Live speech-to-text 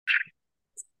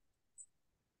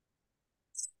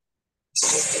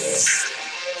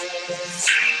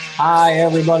Hi,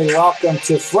 everybody. Welcome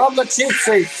to From the Cheap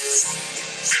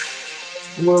Seats.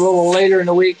 We're a little later in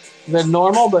the week than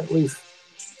normal, but we've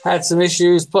had some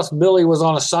issues. Plus, Billy was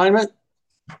on assignment.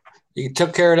 You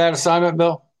took care of that assignment,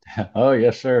 Bill? Oh,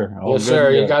 yes, sir. All Yes, good to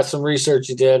sir. You go. got some research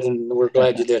you did, and we're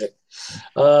glad you did it.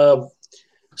 Uh,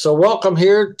 so, welcome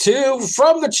here to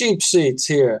From the Cheap Seats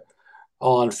here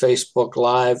on Facebook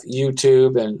Live,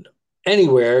 YouTube, and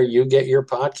anywhere you get your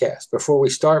podcast. Before we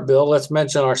start, Bill, let's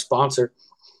mention our sponsor.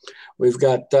 We've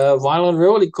got Violent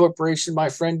Realty Corporation, my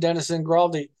friend Dennis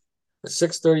Ingraldi, at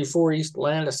 634 East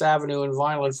Landis Avenue in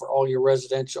Vineland for all your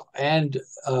residential and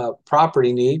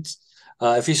property needs.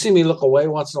 If you see me look away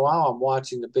once in a while, I'm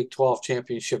watching the Big 12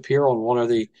 championship here on one of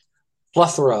the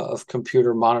plethora of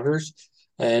computer monitors.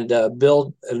 And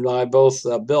Bill and I both,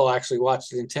 Bill actually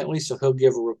watched it intently, so he'll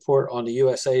give a report on the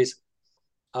USA's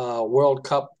World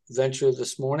Cup venture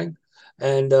this morning.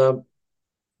 And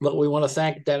but we want to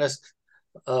thank Dennis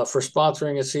for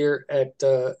sponsoring us here at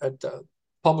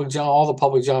Public John, all the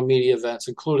Public John media events,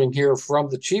 including here from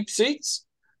the cheap seats,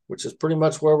 which is pretty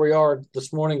much where we are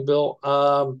this morning, Bill.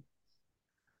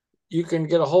 You can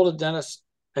get a hold of Dennis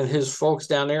and his folks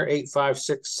down there.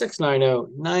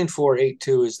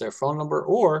 856-690-9482 is their phone number,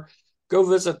 or go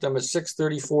visit them at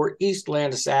 634 East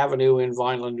Landis Avenue in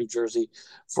Vineland, New Jersey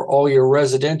for all your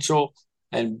residential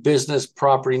and business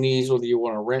property needs, whether you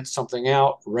want to rent something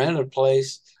out, rent a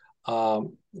place,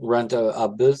 rent a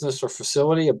business or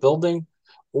facility, a building,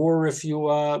 or if you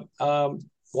want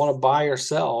to buy or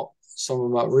sell some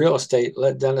real estate,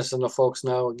 let Dennis and the folks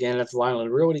know. Again, it's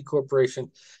Vineland Realty Corporation,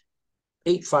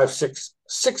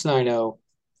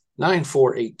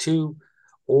 856-690-9482.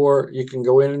 Or you can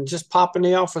go in and just pop in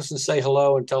the office and say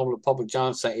hello and tell them the Public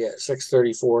John sent you at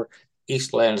 634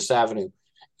 East Landis Avenue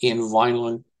in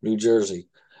Vineland, New Jersey.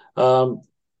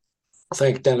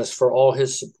 Thank Dennis for all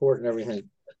his support and everything.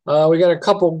 We got a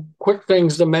couple quick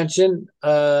things to mention,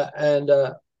 and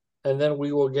then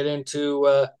we will get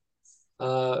into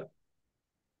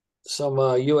some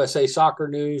USA soccer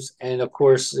news, and of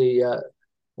course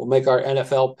we'll make our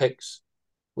NFL picks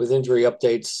with injury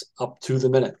updates up to the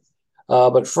minute.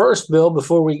 But first, Bill,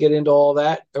 before we get into all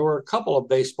that, there were a couple of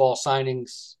baseball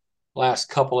signings last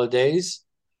couple of days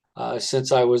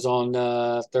since I was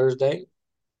on Thursday.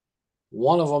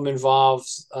 One of them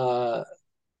involves the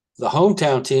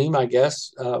hometown team, I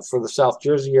guess, for the South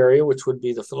Jersey area, which would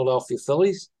be the Philadelphia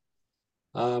Phillies.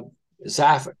 Uh,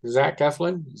 Zach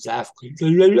Eflin, Zaf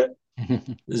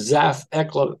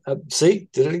Eklund. See,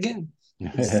 did it again.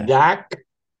 Zach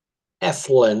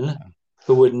Eflin,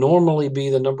 who would normally be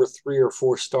the number 3 or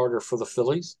 4 starter for the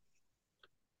Phillies,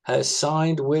 has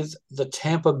signed with the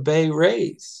Tampa Bay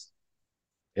Rays.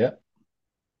 Yeah,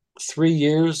 3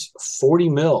 years, 40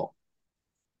 mil.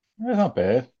 that's not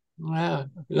bad. Yeah,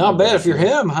 Not not a bad if bad you're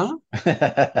deal. him, huh?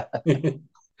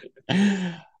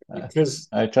 Because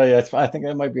I tell you, I think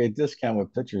that might be a discount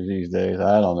with pitchers these days.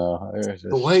 I don't know. It's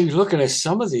the way just, you're looking at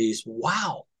some of these,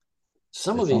 wow,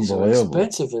 some of it's these are unbelievable.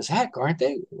 expensive as heck, aren't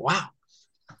they? Wow.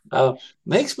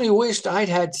 Makes me wish I'd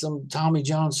had some Tommy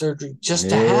John surgery just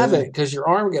to have Yeah. it because your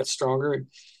arm gets stronger. And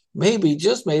maybe,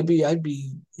 just maybe, I'd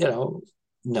be, no,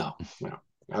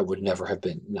 I would never have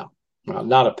been. No, no,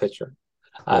 not a pitcher.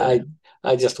 Yeah. I,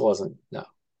 I just wasn't. No,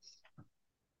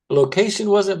 location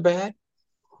wasn't bad,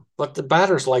 but the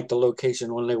batters liked the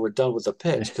location when they were done with the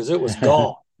pitch because it was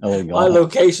gone. Oh, My gone.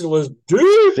 location was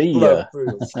deep See left ya.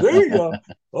 field. See ya.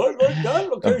 I like that The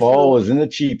location ball over was in the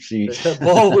cheap seats. there. That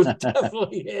ball was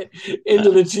definitely hit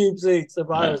into the cheap seats if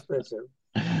I was pitching.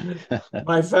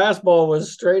 My fastball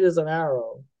was straight as an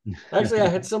arrow. Actually, I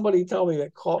had somebody tell me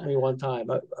that caught me one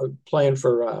time. I was playing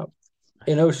for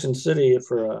in Ocean City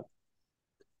for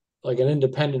like an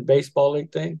independent baseball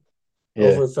league thing, Yeah.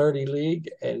 over 30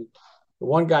 league, and the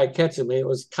one guy catching me. It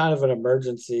was kind of an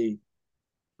emergency.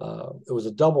 It was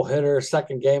a double hitter,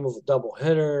 second game of a double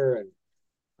hitter, and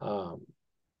um,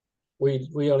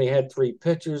 we only had 3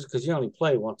 pitchers because you only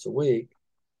play once a week.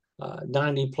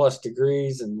 90 plus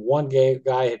degrees, and one game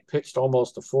guy had pitched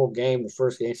almost a full game the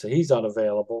first game, so he's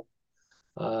unavailable.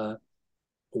 Uh,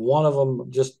 One of them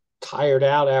just tired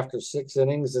out after 6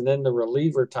 innings, and then the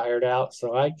reliever tired out.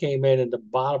 So I came in the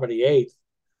bottom of the eighth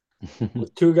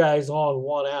with 2 guys on,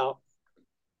 1 out,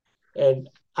 and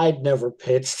I'd never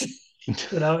pitched,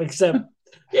 except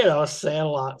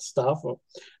sandlot stuff.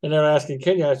 And they're asking,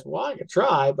 "Can you?" I said, "Well, I could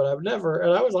try, but I've never."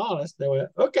 And I was honest. They went,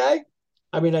 "Okay."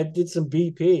 I mean, I did some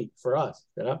BP for us.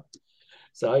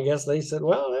 So I guess they said,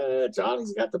 well,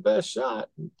 Johnny's got the best shot.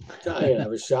 Johnny didn't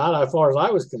have a shot as far as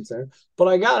I was concerned, but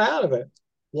I got out of it,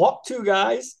 walked 2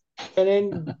 guys, and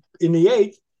then in the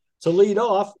eighth to lead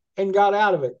off and got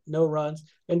out of it. No runs.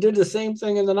 and did the same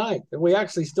thing in the ninth. And we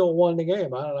actually still won the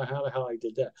game. I don't know how the hell I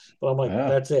did that. But I'm like, Yeah.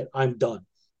 that's it. I'm done.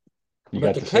 You But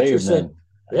got the the catcher save said, then.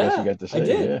 I guess you yeah, got the I save.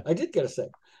 did. Yeah. I did get a save.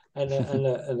 And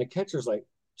the catcher's like,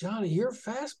 Johnny, your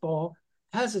fastball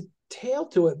has a tail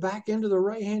to it back into the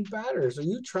right-hand batters. Are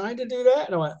you trying to do that?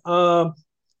 And I went,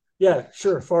 yeah,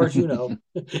 sure, as far as you know.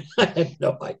 I had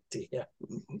no idea.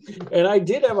 And I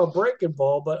did have a breaking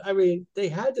ball, but I mean, they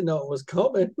had to know it was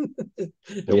coming. It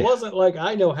Yeah. wasn't like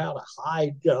I know how to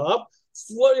hide up.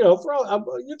 You throw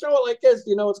it like this,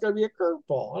 it's going to be a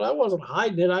curveball. And I wasn't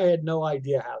hiding it. I had no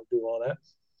idea how to do all that,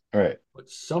 Right. but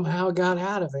somehow got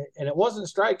out of it. And it wasn't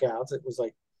strikeouts. It was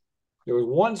like there was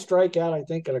one strikeout, I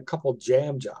think, and a couple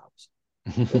jam jobs.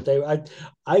 But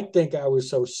I think I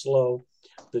was so slow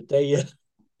that they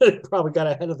probably got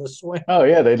ahead of the swing Oh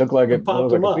yeah, they look like and it popped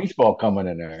was them like a up. beach ball coming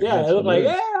in there. Yeah, it That's looked what like, it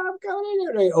yeah, is. I'm coming in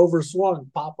here. They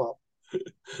overswung, pop up.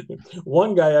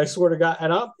 One guy, I swear to God,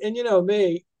 and you know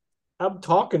me, I'm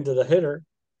talking to the hitter.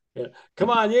 Come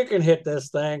on, you can hit this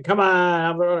thing. Come on,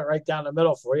 I'm throwing it right down the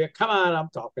middle for you. Come on, I'm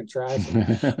talking trash.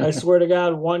 And I swear to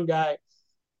God, one guy,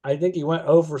 I think he went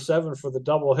 0 for 7 for the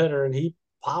double hitter, and he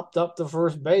popped up to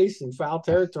first base in foul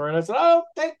territory. And I said, I don't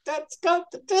think that's got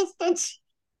the distance.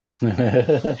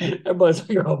 Everybody's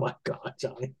like, oh my God,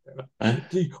 Johnny.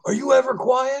 Are you ever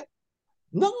quiet?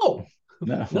 No,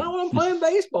 No. not when I'm playing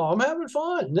baseball. I'm having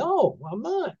fun. No, I'm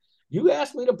not. You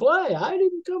asked me to play. I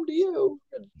didn't come to you.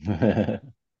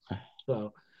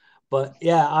 So, but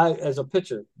yeah, I as a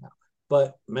pitcher.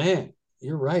 But man,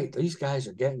 you're right. These guys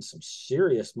are getting some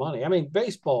serious money. I mean,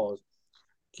 baseball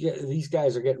is these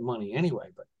guys are getting money anyway.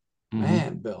 But Mhm.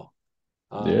 man, Bill.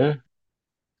 Yeah.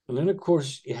 And then of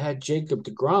course you had Jacob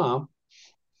DeGrom,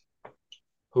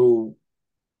 who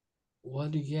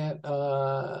what did he get?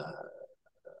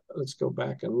 Let's go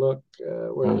back and look.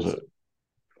 What Where was is it? it?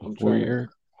 I'm Four trying to. year?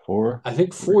 Four? I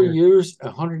think 4 years? 4 years,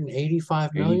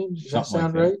 185 80, million. Does that something like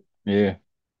sound that. right? Yeah.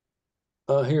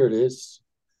 Here it is.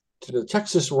 To the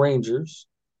Texas Rangers.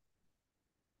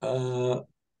 Uh,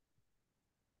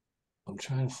 I'm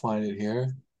trying to find it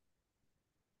here.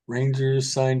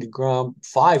 Rangers signed DeGrom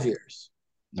 5 years.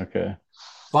 Okay.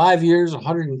 5 years,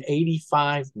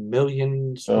 185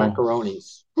 million So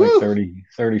macaronis. like Woo!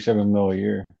 37 mil a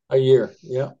year. A year.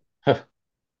 Yeah.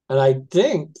 And I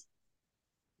think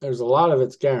there's a lot of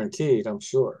it's guaranteed, I'm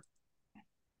sure.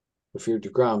 If you're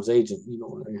DeGrom's agent, you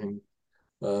don't want anything.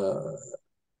 Uh,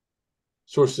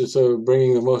 Sources are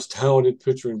bringing the most talented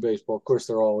pitcher in baseball. Of course,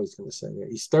 they're always going to say that.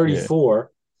 He's Yeah.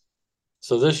 34,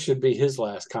 so this should be his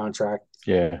last contract.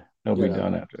 Yeah. They'll You be know,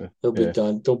 done after. he'll be Yeah.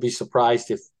 done. Don't be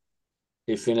surprised if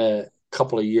in a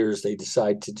couple of years they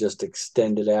decide to just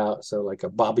extend it out. So like a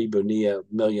Bobby Bonilla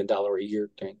 $1 million a year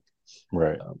thing.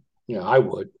 Right. I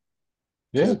would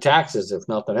because Yeah. of taxes, if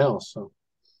nothing else.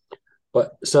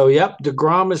 So yep,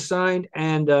 DeGrom is signed,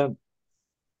 and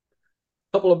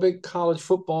couple of big college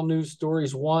football news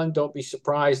stories. One, don't be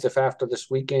surprised if after this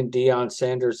weekend, Deion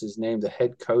Sanders is named the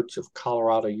head coach of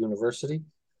Colorado University.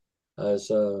 As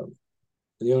The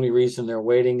only reason they're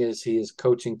waiting is he is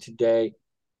coaching today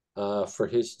for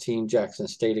his team, Jackson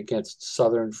State, against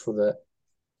Southern for the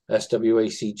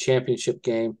SWAC championship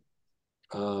game.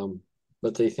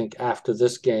 But they think after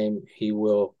this game, he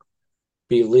will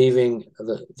be leaving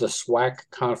the SWAC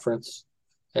conference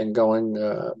and going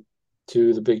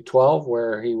to the Big 12,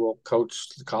 where he will coach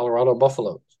the Colorado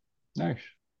Buffaloes. Nice.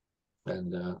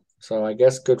 And so I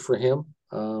guess good for him.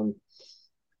 Kind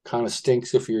of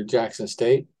stinks if you're Jackson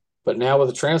State. But now with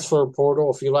the transfer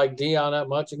portal, if you like Deion that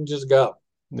much, you can just go.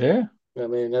 Yeah. I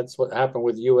mean, that's what happened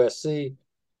with USC.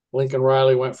 Lincoln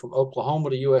Riley went from Oklahoma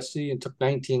to USC and took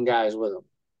 19 guys with him.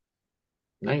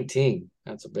 19.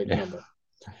 That's a big Yeah. number.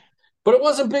 But it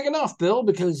wasn't big enough, Bill,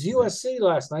 because USC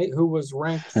last night, who was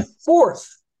ranked fourth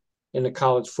in the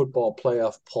college football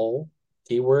playoff poll,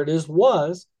 keyword is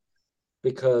was,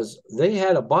 because they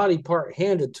had a body part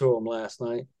handed to them last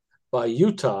night by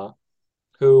Utah,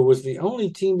 who was the only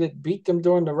team that beat them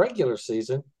during the regular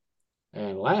season.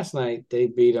 And last night they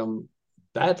beat them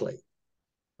badly.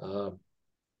 I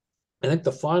think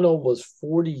the final was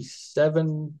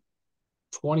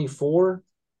 47-24.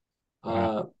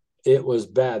 Wow. It was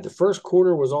bad. The first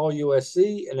quarter was all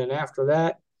USC, and then after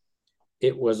that,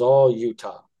 it was all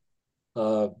Utah.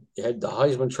 You had the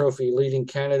Heisman Trophy leading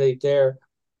candidate there,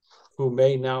 who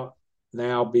may now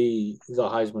be the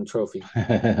Heisman Trophy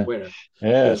Yeah, winner. it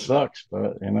Because, sucks,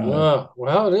 but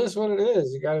well, it is what it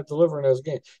is. You got to deliver in those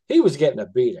games. He was getting a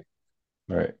beating.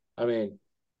 right. I mean,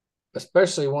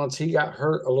 especially once he got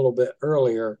hurt a little bit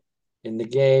earlier in the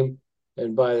game.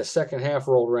 And by the second half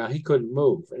rolled around, he couldn't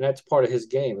move. And that's part of his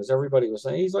game, as everybody was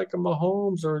saying. He's like a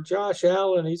Mahomes or a Josh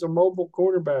Allen. He's a mobile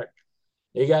quarterback.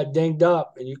 He got dinged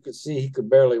up, and you could see he could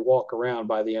barely walk around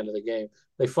by the end of the game.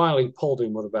 They finally pulled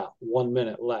him with about 1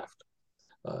 minute left.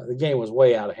 The game was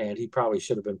way out of hand. He probably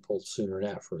should have been pulled sooner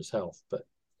than that for his health, but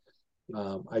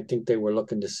I think they were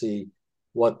looking to see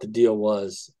what the deal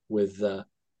was with.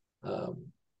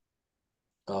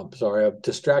 Sorry, I'm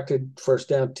distracted. First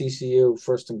down, TCU,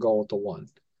 first and goal at the 1.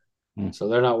 So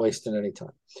they're not wasting any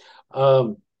time.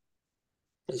 I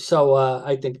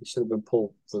think he should have been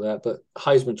pulled for that. But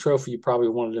Heisman Trophy, you probably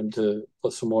wanted him to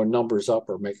put some more numbers up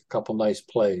or make a couple nice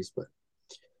plays. But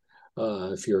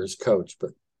if you're his coach,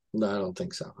 but no, I don't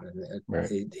think so. Right.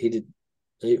 He did.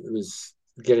 It was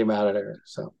get him out of there.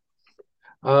 So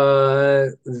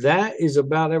that is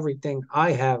about everything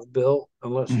I have, Bill.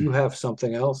 Unless you have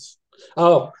something else.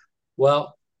 Oh,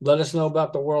 well, let us know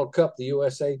about the World Cup, the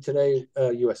USA Today,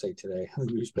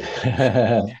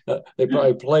 newspaper. They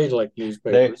probably played like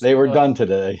newspapers. They were done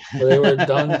today. They were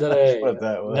done today. Put it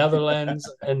that way. Netherlands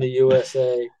and the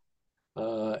USA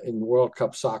in World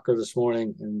Cup soccer this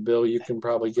morning. And Bill, you can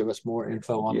probably give us more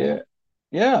info on that.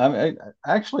 Yeah. I mean,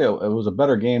 actually, it was a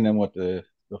better game than what the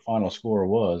final score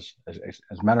was. As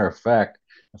a matter of fact,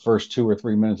 the first 2 or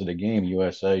 3 minutes of the game,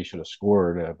 USA should have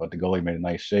scored, but the goalie made a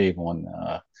nice save on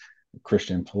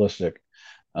Christian Pulisic.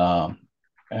 And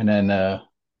then I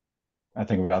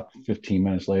think about 15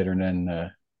 minutes later, and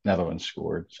then Netherlands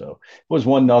scored. So it was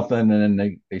 1-0, and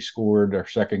then they scored their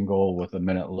second goal with a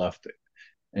minute left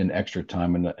in extra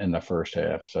time in the first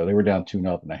half. So they were down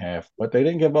 2-0 at half, but they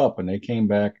didn't give up, and they came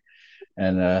back.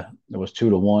 And it was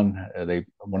 2-1.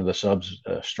 One of the subs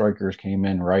strikers came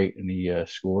in right, and he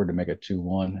scored to make it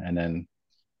 2-1. And then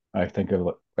I think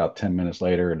about 10 minutes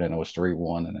later, and then it was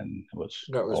 3-1, and then it was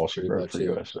all she wrote for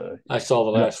USA. I saw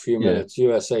the last few minutes.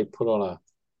 USA put on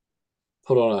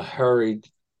a hurried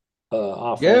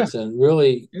offense and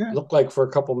really looked like for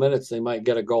a couple minutes they might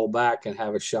get a goal back and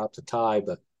have a shot to tie,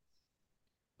 but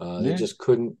they just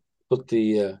couldn't put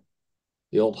the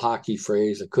old hockey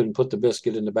phrase. They couldn't put the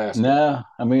biscuit in the basket. No,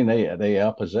 I mean they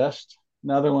outpossessed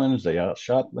Netherlands. They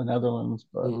outshot the Netherlands,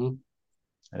 but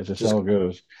it's just how it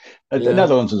goes. The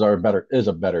Netherlands is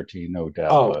a better team, no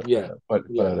doubt. But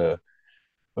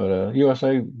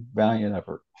USA valiant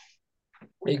effort.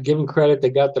 Hey, give them credit. They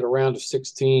got to the round of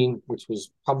 16, which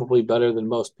was probably better than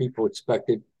most people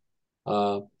expected.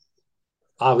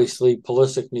 Obviously,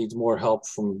 Pulisic needs more help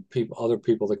from other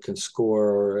people that can score,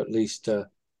 or at least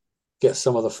get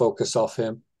some of the focus off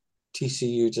him.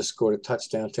 TCU just scored a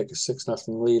touchdown, take a 6-0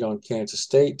 lead on Kansas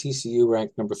State. TCU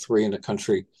ranked number 3 in the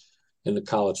country in the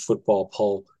college football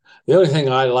poll. The only thing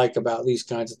I like about these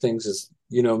kinds of things is,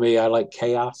 you know me, I like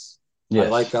chaos. Yes. I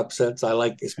like upsets. I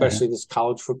like especially this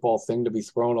college football thing to be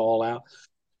thrown all out.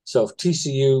 So if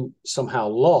TCU somehow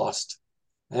lost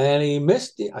and he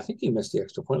missed I think he missed the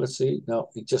extra point. Let's see. No,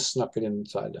 he just snuck it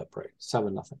inside that break.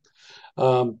 7-0.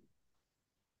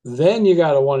 Then you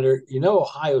got to wonder,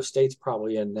 Ohio State's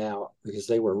probably in now because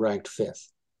they were ranked 5th.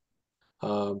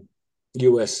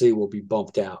 USC will be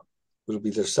bumped out. It'll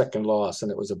be their second loss, and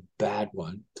it was a bad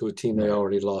one to a team they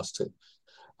already lost to.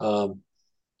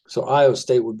 So Iowa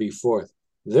State would be 4th.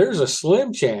 There's a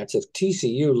slim chance if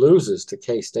TCU loses to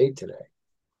K-State today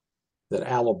that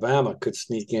Alabama could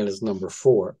sneak in as number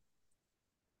 4.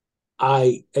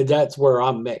 That's where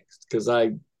I'm mixed because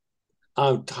I'm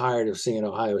tired of seeing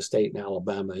Ohio State and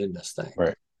Alabama in this thing.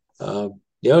 Right.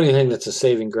 The only thing that's a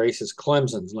saving grace is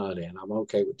Clemson's not in. I'm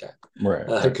okay with that. Right.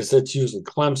 Because it's usually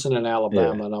Clemson and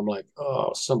Alabama, and I'm like,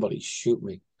 oh, somebody shoot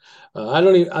me.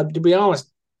 To be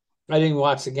honest, I didn't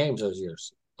watch the games those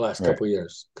last couple of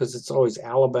years, because it's always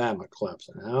Alabama,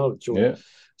 Clemson. Georgia. Yeah.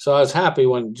 So I was happy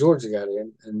when Georgia got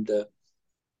in, and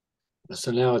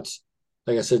so now it's,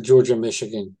 like I said, Georgia,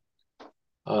 Michigan.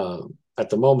 At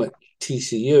the moment,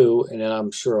 TCU, and then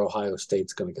I'm sure Ohio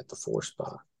State's going to get the 4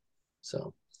 spot.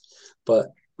 So, but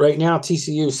right now,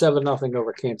 TCU 7-0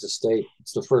 over Kansas State.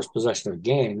 It's the first possession of the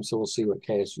game, so we'll see what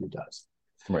KSU does.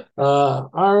 Right.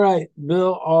 All right,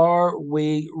 Bill, are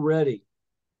we ready?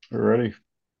 We're ready.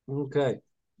 Okay.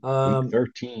 Week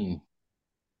 13.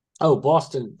 Oh,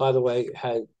 Boston, by the way,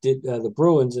 the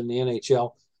Bruins in the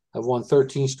NHL have won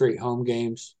 13 straight home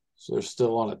games, so they're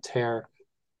still on a tear.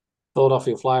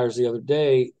 Philadelphia Flyers the other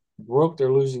day broke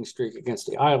their losing streak against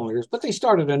the Islanders, but they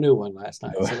started a new one last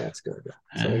night, so that's good.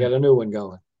 So they got a new one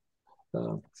going.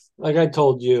 Like I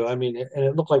told you, I mean, and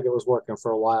it looked like it was working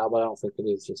for a while, but I don't think it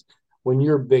is. Just when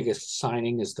your biggest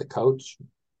signing is the coach,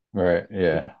 right?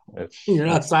 Yeah, you're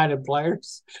not signing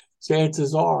players.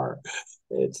 Chances are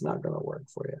it's not going to work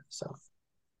for you. So,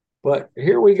 but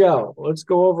here we go. Let's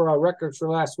go over our records for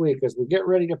last week as we get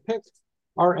ready to pick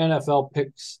our NFL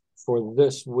picks for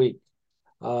this week.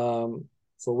 For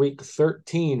week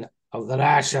 13, of the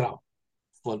National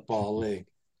Football League.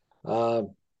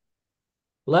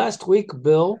 Last week,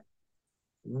 Bill,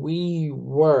 we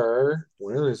were,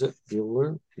 where is it?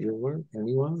 Bueller,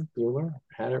 anyone? Bueller?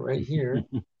 Had it right here.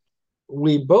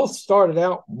 We both started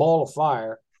out ball of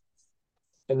fire,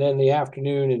 and then the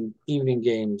afternoon and evening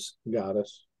games got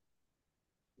us.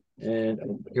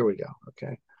 And here we go.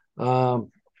 Okay.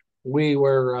 We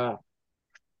were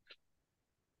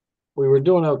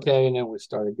doing okay, and then we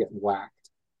started getting whacked.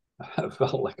 I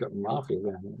felt like a mafia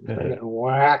man. We started getting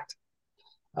whacked.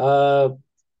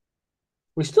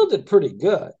 We still did pretty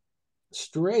good.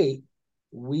 Straight,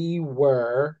 we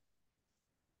were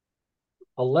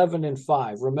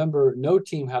 11-5. Remember, no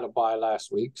team had a bye last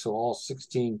week, so all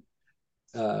 16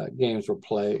 games were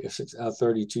played.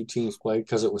 32 teams played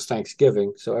because it was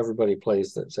Thanksgiving, so everybody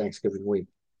plays that Thanksgiving week.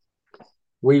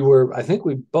 We were, I think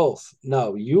we both.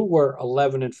 No, you were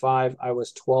 11-5. I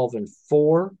was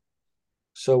 12-4.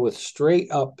 So with straight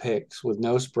up picks with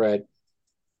no spread,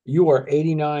 you are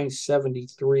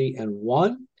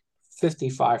 89-73-1,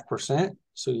 55%.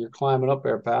 So you're climbing up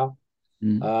there, pal.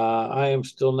 Mm-hmm. I am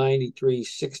still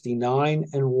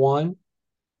 93-69-1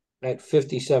 at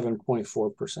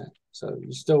 57.4%. So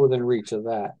you're still within reach of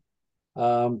that.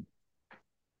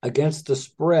 Against the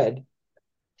spread,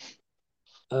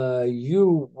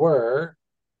 you were,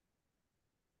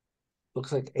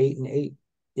 looks like 8-8.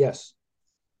 Yes,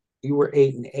 you were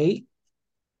 8-8.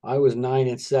 I was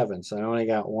 9-7, so I only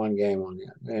got one game on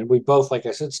you. And we both, like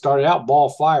I said, started out ball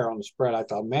fire on the spread. I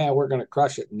thought, man, we're going to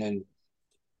crush it. And then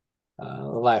the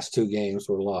last two games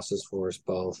were losses for us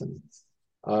both. And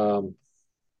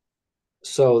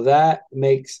so that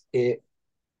makes it,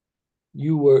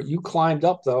 you climbed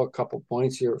up, though, a couple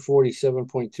points. You're at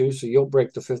 47.2, so you'll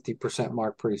break the 50%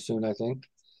 mark pretty soon, I think.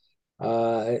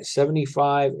 At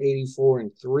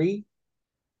 75-84-3.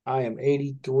 I am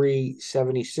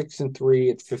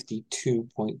 83-76-3 at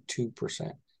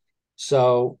 52.2%.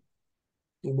 So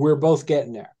we're both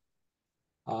getting there.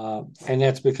 And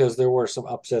that's because there were some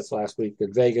upsets last week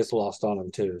that Vegas lost on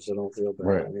them too. So don't feel bad.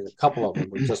 Right. I mean, a couple of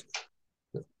them were just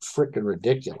freaking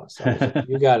ridiculous. I was like,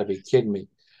 you got to be kidding me.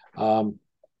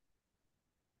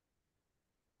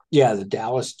 Yeah, the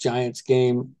Dallas Giants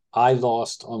game, I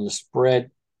lost on the spread.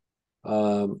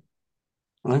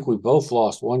 I think we both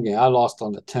lost one game. I lost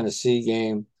on the Tennessee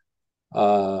game.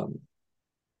 On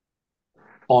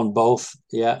both.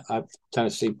 Yeah,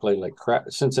 Tennessee played like crap.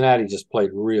 Cincinnati just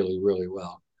played really, really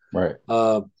well. Right.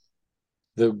 The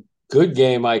good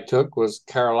game I took was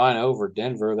Carolina over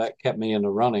Denver. That kept me in the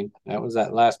running. That was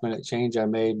that last minute change I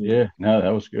made. Yeah, no,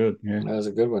 that was good. Yeah. That was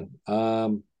a good one.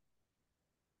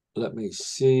 Let me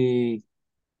see.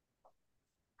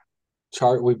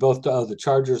 We both the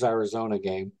Chargers Arizona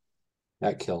game.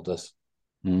 That killed us.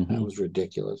 Mm-hmm. That was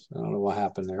ridiculous. I don't know what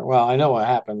happened there. Well, I know what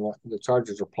happened. The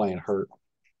Chargers are playing hurt.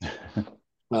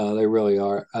 They really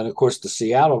are. And, of course, the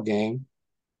Seattle game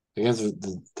against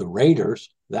the Raiders,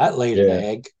 that laid an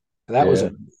egg. That was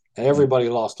everybody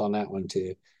lost on that one,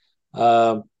 too.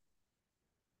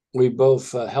 We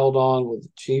both held on with the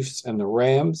Chiefs and the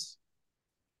Rams.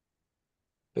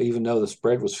 Even though the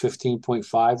spread was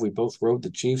 15.5, we both rode the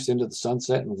Chiefs into the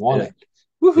sunset and won it.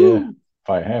 Woohoo! Yeah.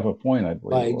 By half a point, I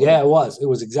believe. It was. It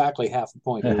was exactly half a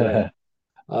point. You're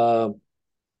right.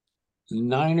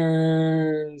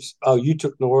 Niners. Oh, you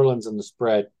took New Orleans in the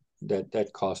spread. That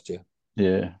cost you.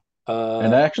 Yeah.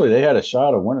 And actually, they had a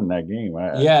shot of winning that game.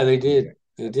 They did.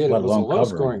 They did. It was a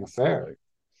low-scoring affair.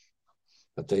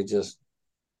 But they just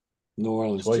New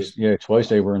Orleans. Twice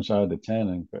they were inside the 10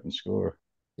 and couldn't score.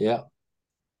 Yeah.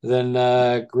 Then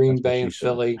Green Bay and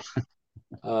Philly.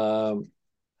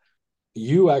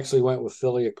 You actually went with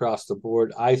Philly across the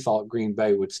board. I thought Green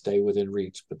Bay would stay within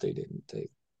reach, but they didn't.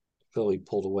 Philly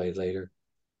pulled away later.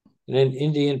 And then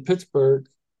Indy and Pittsburgh,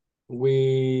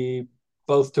 we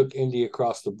both took Indy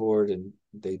across the board, and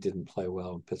they didn't play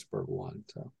well, and Pittsburgh won.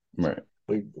 So right.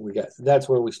 We got that's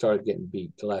where we started getting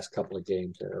beat the last couple of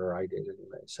games there, or I did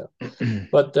anyway. So,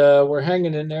 but we're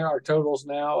hanging in there. Our totals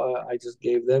now, I just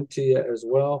gave them to you as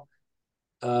well.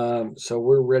 So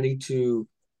we're ready to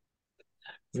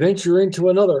venture into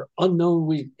another unknown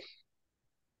week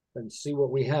and see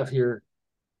what we have here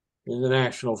in the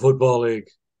National Football League.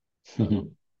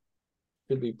 Could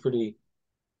be pretty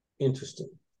interesting.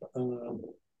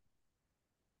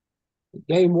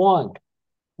 Game one,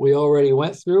 we already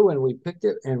went through and we picked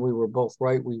it, and we were both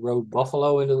right. We rode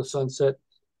Buffalo into the sunset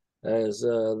as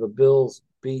the Bills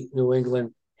beat New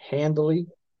England handily.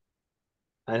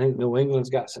 I think New England's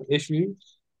got some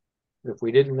issues, if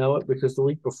we didn't know it, because the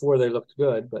week before they looked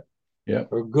good, but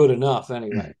or good enough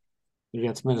anyway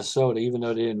against Minnesota. Even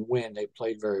though they didn't win, they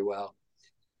played very well.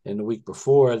 and the week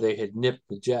before they had nipped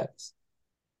the Jets.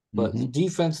 But the Mm-hmm.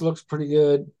 defense looks pretty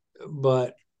good,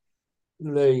 but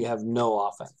they have no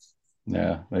offense.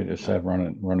 Yeah, they just have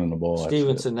running the ball. That's it.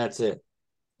 Stevenson, that's it.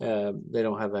 They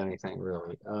don't have anything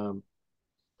really.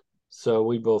 So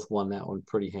we both won that one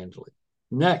pretty handily.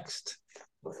 Next,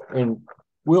 and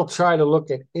we'll try to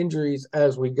look at injuries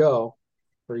as we go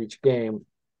for each game,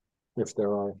 if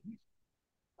there are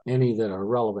any that are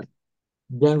relevant.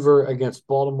 Denver against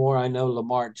Baltimore. I know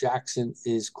Lamar Jackson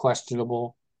is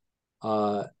questionable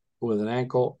with an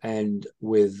ankle, and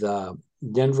with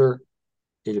Denver,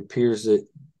 it appears that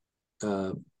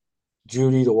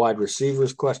Judy, the wide receiver,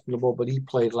 is questionable, but he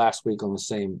played last week on the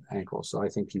same ankle, so I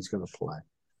think he's going to play.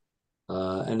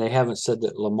 And they haven't said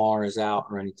that Lamar is out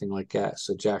or anything like that,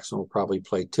 so Jackson will probably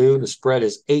play too. The spread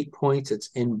is 8 points. It's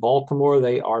in Baltimore.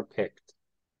 They are picked.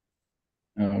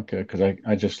 Okay, because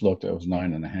I just looked. It was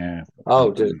 9.5. Oh,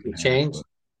 Eight, did nine it and a half, change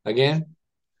but again?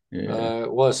 yeah,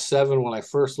 It was 7 when I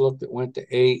first looked. It went to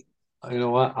 8. You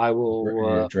know what? yeah.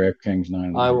 DraftKings nine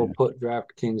and I a will half. put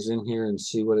DraftKings in here and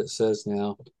see what it says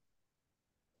now.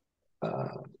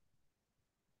 Uh,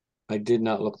 I did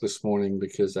not look this morning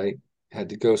because I had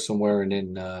to go somewhere, and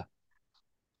then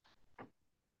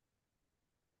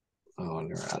and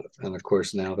they're out of, and of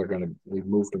course now we've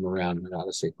moved them around and out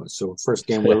of sequence. So first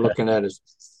game we're looking at is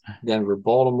Denver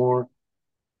Baltimore.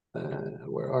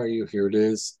 Where are you? Here it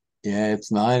is. Yeah,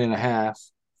 it's 9.5.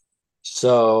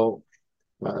 So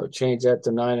change that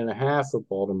to 9.5 for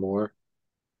Baltimore.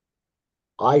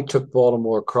 I took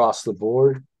Baltimore across the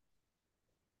board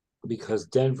because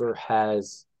Denver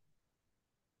has,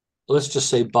 let's just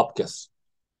say, Bupkis.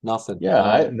 Nothing.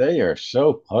 Yeah, they are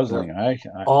so They're puzzling. I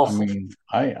awful. mean,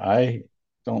 I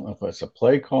don't know if it's a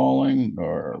play calling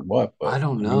or what, I but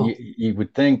don't I mean, know. you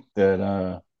would think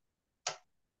that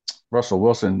Russell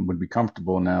Wilson would be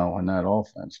comfortable now in that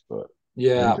offense, but they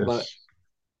Yeah, but just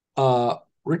uh,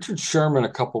 Richard Sherman a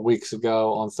couple weeks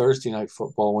ago on Thursday Night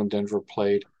Football when Denver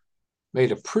played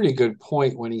made a pretty good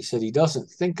point when he said he doesn't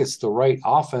think it's the right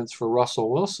offense for Russell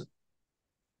Wilson.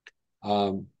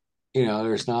 Um,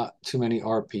 there's not too many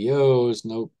RPOs,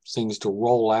 no things to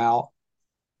roll out,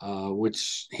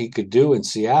 which he could do in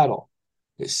Seattle,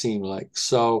 it seemed like.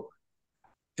 So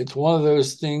it's one of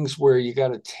those things where you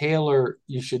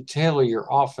should tailor your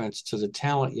offense to the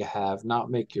talent you have, not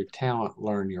make your talent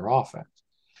learn your offense.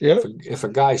 yeah, If a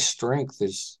guy's strength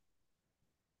is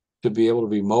to be able to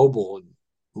be mobile and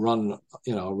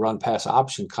run pass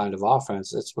option kind of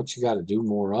offense, that's what you got to do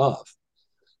more of.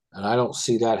 And I don't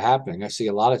see that happening. I see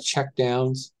a lot of check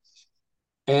downs,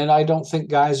 and I don't think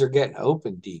guys are getting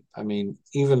open deep. I mean,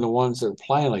 even the ones that are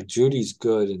playing, like Judy's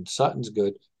good and Sutton's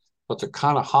good, but they're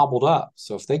kind of hobbled up.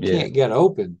 So if they yeah, can't get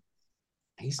open,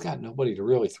 he's got nobody to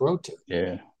really throw to.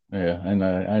 yeah, yeah. And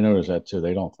I noticed that too.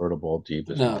 They don't throw the ball deep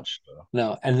as No, much. So.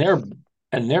 no, and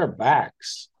their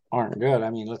backs aren't good. I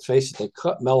mean, let's face it, they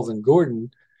cut Melvin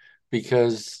Gordon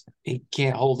because he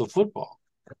can't hold the football.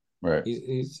 Right.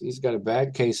 He's got a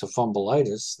bad case of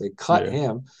fumbleitis. They cut Yeah.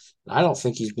 him. I don't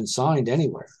think he's been signed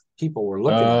anywhere. People were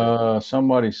looking at him.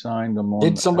 Somebody signed them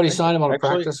Did on. I somebody think sign him on a actually,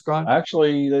 practice squad?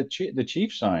 actually, the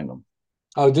Chiefs signed them.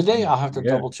 Oh, did they? I'll have to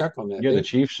Yeah, double check on that. yeah. The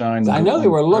Chiefs signed them I know they on the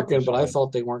were looking, practice but I squad.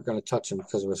 thought they weren't going to touch him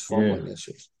because of his Yeah. fumbling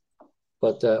issues.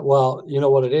 But well, you know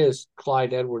what it is.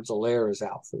 Clyde Edwards-Helaire is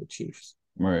out for the Chiefs,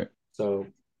 Right. so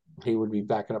he would be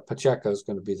backing up. Pacheco is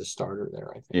going to be the starter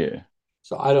there, I think. Yeah.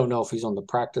 So I don't know if he's on the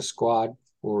practice squad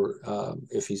or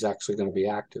if he's actually going to be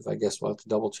active. I guess we'll have to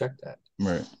double check that.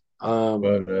 Right. Um,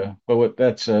 But with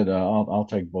that said, I'll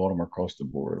take Baltimore across the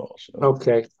board also.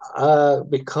 okay.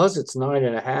 Because it's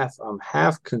 9.5, I'm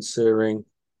half considering,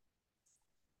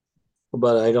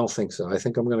 but I don't think so. I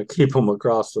think I'm going to keep them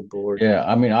across the board. Yeah,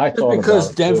 I mean, I Just thought because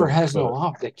about it Denver too, has no but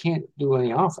off, they can't do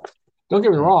any offense. Don't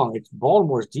get me right, wrong; it's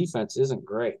Baltimore's defense isn't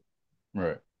great,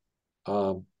 right.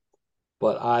 um,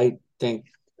 but I think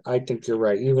you're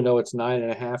right. Even though it's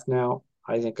 9.5 now,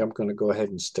 I think I'm going to go ahead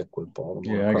and stick with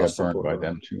Baltimore Yeah, I across got the burnt by board.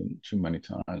 them too many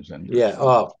times, Denver. Yeah. So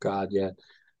Oh God. Yeah.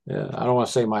 Yeah. I don't want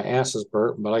to say my ass is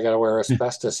burnt, but I got to wear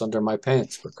asbestos under my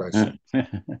pants for Christ's sake.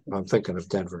 I'm thinking of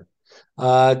Denver.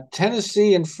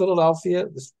 Tennessee and Philadelphia.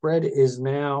 The spread is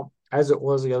now, as it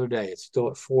was the other day, it's still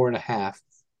at 4.5.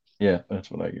 yeah, that's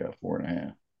what I got,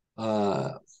 4.5.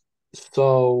 Uh,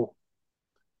 so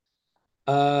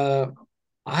uh,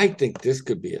 I think this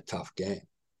could be a tough game.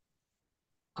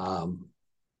 Um,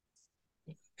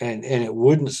 and it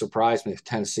wouldn't surprise me if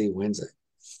Tennessee wins it.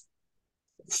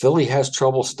 Philly has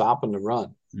trouble stopping the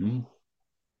run. Mm-hmm.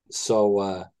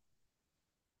 So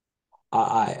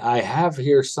I have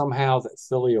here somehow that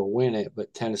Philly will win it,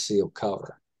 but Tennessee will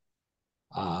cover.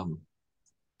 Um,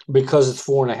 because it's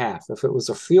 4.5. If it was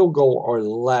a field goal or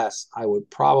less, I would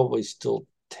probably still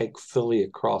take Philly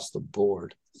across the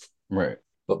board. Right.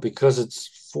 But because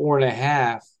it's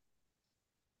 4.5,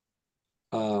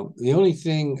 the only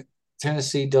thing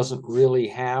Tennessee doesn't really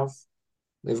have,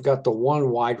 they've got the one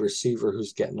wide receiver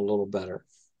who's getting a little better.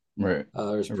 Right.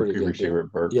 It's The pretty rookie good. receiver Yeah,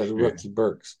 Burks. the Yeah. rookie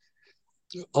Burks.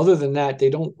 Other than that, they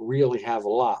don't really have a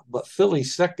lot. But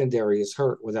Philly's secondary is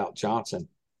hurt without Johnson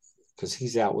because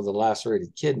he's out with a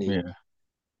lacerated kidney.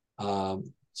 Yeah.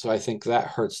 So I think that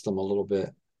hurts them a little bit.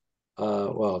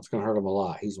 Well, it's going to hurt him a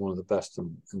lot. He's one of the best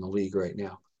in the league right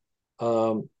now.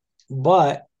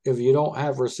 But if you don't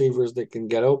have receivers that can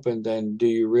get open, then do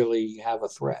you really have a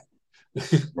threat?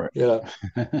 Right. You know,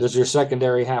 does your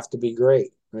secondary have to be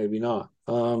great? Maybe not.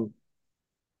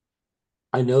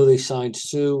 I know they signed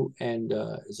Sue and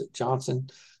is it Johnson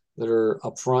that are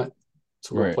up front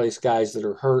to Right. replace guys that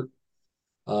are hurt.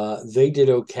 They did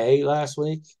okay last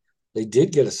week. They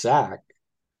did get a sack.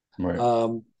 Right.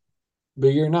 Um, but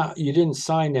you didn't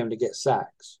sign them to get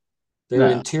sacks. They're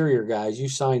No. interior guys. You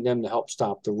signed them to help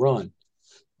stop the run,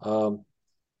 um,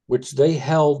 which they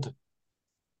held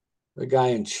the guy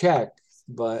in check.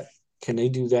 But can they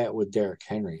do that with Derrick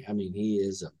Henry? I mean, he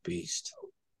is a beast.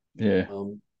 Yeah.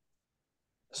 Um,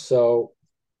 so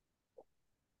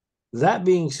that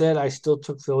being said, I still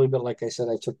took Philly, but like I said,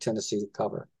 I took Tennessee to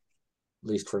cover, at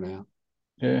least for now.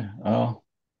 Yeah. Oh,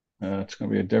 it's going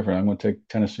to be a different. I'm going to take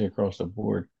Tennessee across the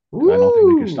board because I don't think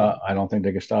they can Woo! stop. I don't think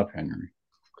they can stop Henry.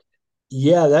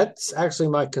 Yeah, that's actually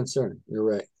my concern. You're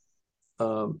right.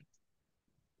 Um,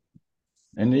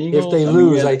 And the if Eagles, they I mean,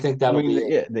 lose, yeah, I think that'll be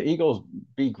it. yeah, the Eagles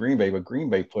beat Green Bay, but Green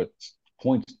Bay put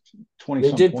points, 20 They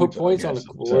some did put points, I points on the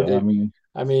guess. board. So, I mean,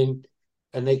 I mean,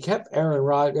 and they kept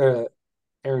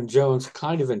Aaron Jones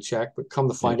kind of in check, but come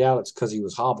to yeah, find out, it's because he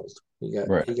was hobbled.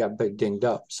 right. He got big dinged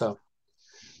up. So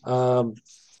um,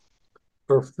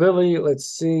 for Philly, let's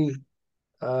see.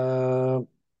 Uh,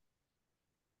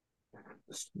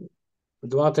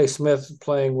 Devontae Smith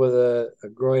playing with a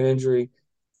groin injury.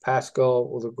 Pascal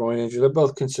with a groin injury. They're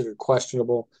both considered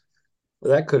questionable.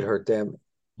 Well, that could hurt them.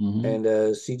 Hmm.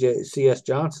 And CS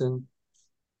Johnson,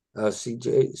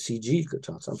 CG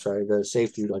Johnson, I'm sorry, the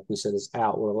safety, like we said, is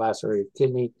out with a lacerated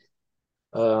kidney.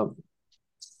 Um,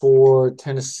 for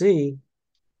Tennessee,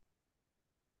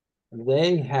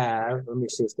 they have, let me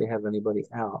see if they have anybody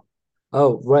out.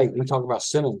 Oh, right. We talk about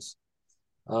Simmons.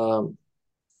 Um,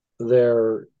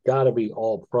 they're got to be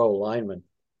all pro lineman,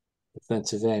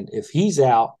 defensive end. If he's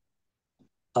out,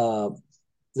 uh,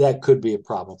 that could be a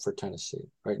problem for Tennessee.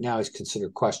 Right now, he's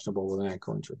considered questionable with an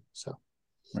ankle injury. So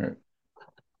Right.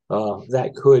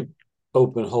 that could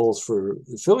open holes for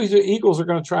the Phillies. The Eagles are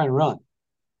going to try and run.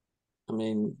 I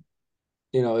mean,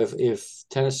 if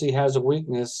Tennessee has a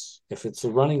weakness, if it's a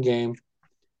running game,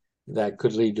 that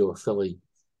could lead to a Philly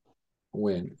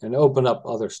win and open up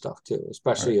other stuff too, Right.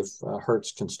 especially if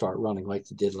Hurts can start running like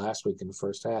he did last week in the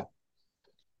first half.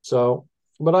 So,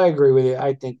 but I agree with you.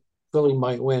 I think Philly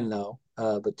might win though,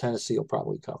 but Tennessee will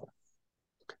probably cover.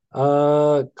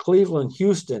 Cleveland,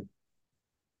 Houston.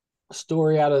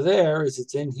 Story out of there is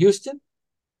it's in Houston.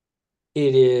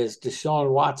 It is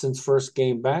Deshaun Watson's first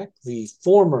game back, the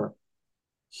former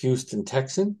Houston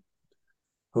Texan,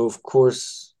 who of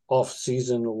course off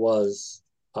season was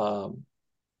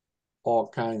all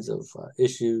kinds of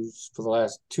issues for the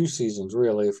last 2 seasons.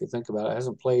 Really, if you think about it,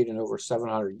 hasn't played in over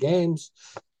 700 games,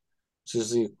 which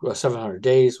is the 700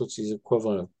 days, which is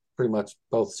equivalent of pretty much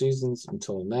both seasons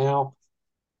until now.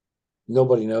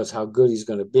 Nobody knows how good he's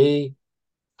going to be.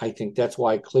 I think that's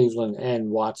why Cleveland and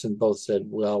Watson both said,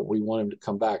 well, we want him to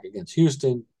come back against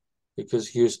Houston because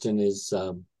Houston is,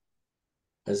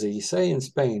 as they say in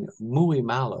Spain, muy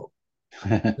malo.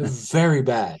 They're very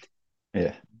bad.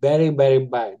 Yeah. Very, very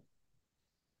bad.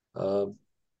 Um,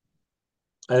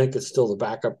 I think it's still the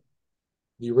backup,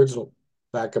 the original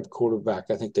backup quarterback.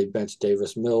 I think they benched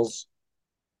Davis Mills.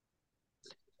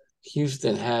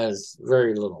 Houston has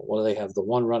very little. Well, they have the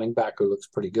one running back who looks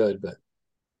pretty good, but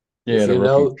Yeah. if The you rookie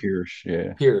know Pierce.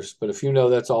 Yeah. Pierce, but if you know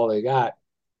that's all they got,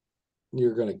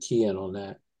 you're going to key in on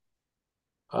that.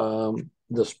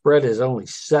 The spread is only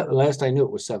 7. Last I knew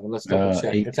it was 7. Let's double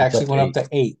check. Eight. It's It's actually up to went up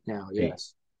eight. to 8 now. Eight.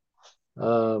 Yes.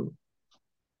 Um,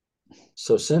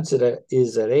 so since it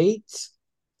is at 8,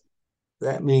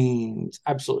 that means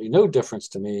absolutely no difference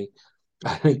to me.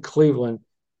 I think Cleveland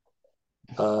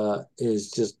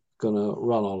is just going to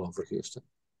run all over Houston.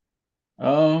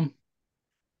 Um,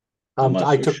 I'm not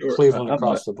I so took sure. Cleveland I'm not.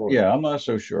 across the board. Yeah, I'm not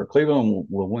so sure. Cleveland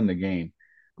will win the game,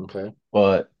 Okay.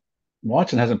 but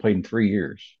Watson hasn't played in 3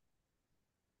 years.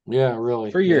 Yeah,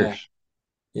 really. Three Yeah. years.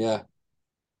 Yeah.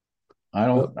 I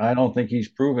Well, don't. I don't think he's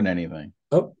proven anything.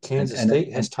 Oh, and Kansas and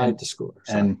State has and tied and the score.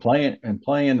 Sorry. and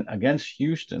playing against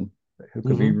Houston, who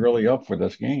could be Mm-hmm. really up for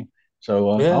this game. So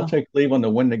I'll Yeah. take Cleveland to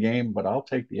win the game, but I'll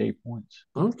take the 8 points.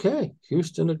 Okay.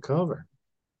 Houston to cover.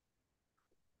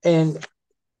 And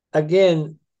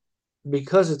again,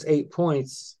 because it's 8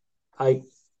 points, I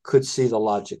could see the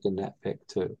logic in that pick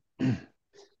too.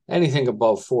 Anything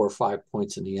above 4 or 5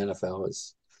 points in the NFL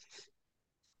is,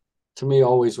 to me,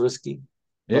 always risky.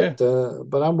 Yeah.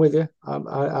 But I'm with you.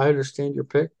 I understand your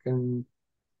pick, and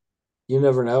you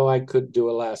never know. I could do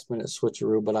a last minute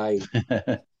switcheroo, but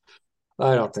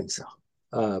I don't think so.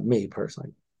 Me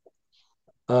personally.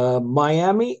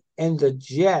 Miami and the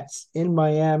Jets in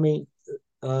Miami.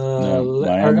 No, Or no,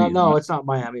 Miami is no, not it's not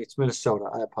Miami. It's Minnesota.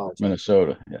 I apologize.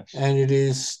 Minnesota. Yes, And it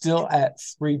is still at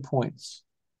 3 points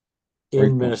 3 in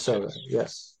points. Minnesota. Yes.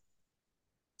 Yes.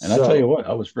 And I tell you So what,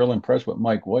 I was real impressed with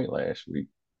Mike White last week.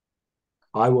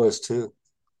 I was too.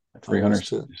 I was 300,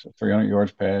 too. 300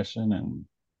 yards passing, and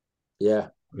Yeah.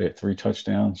 we had 3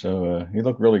 touchdowns. So he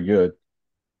looked really good.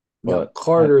 Now But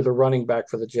Carter, the running back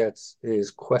for the Jets, is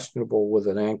questionable with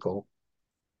an ankle.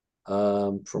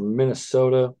 From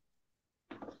Minnesota,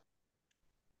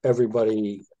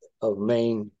 everybody of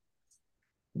Maine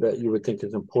that you would think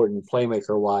is important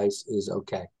playmaker wise is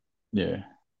okay. yeah,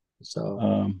 So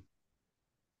um,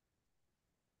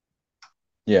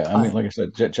 yeah. I mean, I like I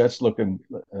said, Jets looked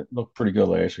pretty good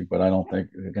last week, but I don't think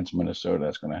against Minnesota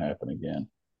that's going to happen again.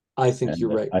 I think And you're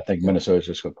right. I think Yep. Minnesota's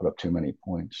just going to put up too many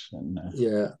points. And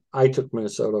Yeah, I took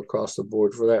Minnesota across the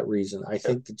board for that reason. I yeah.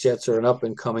 think the Jets are an up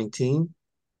and coming team.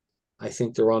 I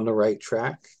think they're on the right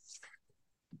track.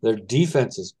 Their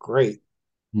defense is great.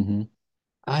 Mm-hmm.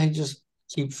 I just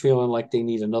keep feeling like they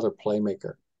need another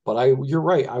playmaker. But you're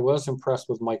right. I was impressed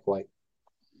with Mike White,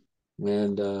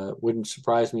 and wouldn't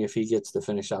surprise me if he gets to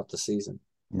finish out the season.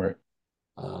 Right.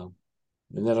 Um,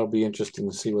 and that'll be interesting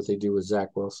to see what they do with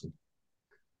Zach Wilson.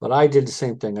 But I did the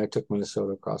same thing. I took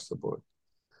Minnesota across the board.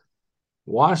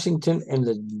 Washington and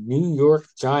the New York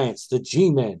Giants, the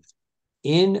G-Men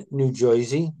in New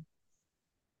Jersey.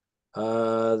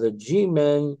 The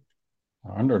G-Men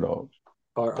Underdogs.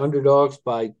 are underdogs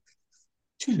by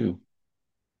 2. 2.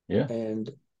 Yeah. And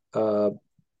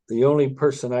the only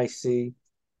person I see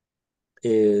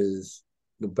is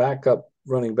the backup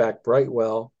running back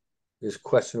Brightwell is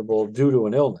questionable due to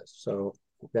an illness. So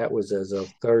that was as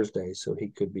of Thursday. So he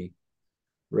could be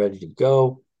ready to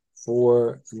go.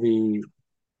 For the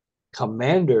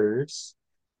Commanders,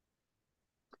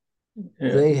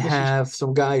 Yeah. they This is have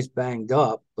some guys banged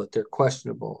up, but they're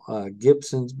questionable.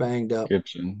 Gibson's banged up.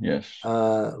 Gibson. Yes.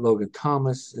 Logan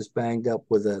Thomas is banged up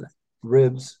with a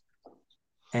ribs.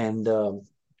 And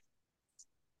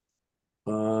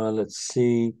let's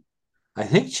see. I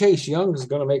think Chase Young is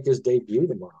going to make his debut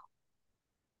tomorrow.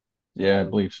 Yeah, I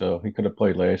believe so. He could have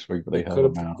played last week, but He they could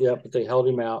held have, him out. yeah, but they held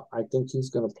him out. I think he's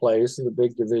going to play. This is a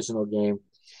big divisional game,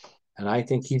 and I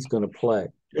think he's going to play,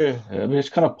 Yeah, I mean, it's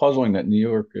kind of puzzling that New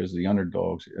York is the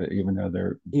underdogs, even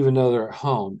though even though they're at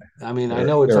home. I mean, I they're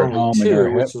know it's they're at only home and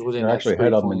two, which is within they're that actually ahead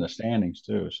three of them in point. the standings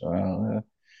too. So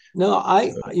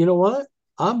No, you know what?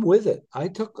 I'm with it. I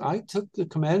took the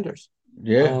Commanders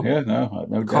yeah, um, yeah, no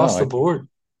across doubt. the board.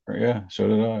 Yeah, so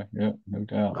did I. Yeah, no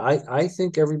doubt. I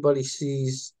think everybody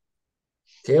sees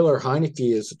Taylor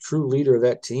Heineke as a true leader of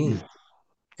that team.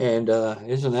 And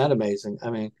isn't that amazing? I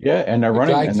mean, Yeah, and the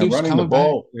guy they're keeps running the coming back.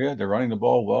 ball. Yeah, they're running the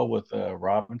ball well with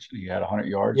Robinson. He had 100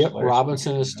 yards Yep, last week.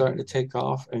 Robinson is starting to take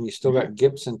off, and you still Yeah. got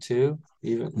Gibson too,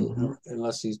 even Hmm.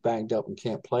 unless he's banged up and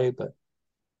can't play. But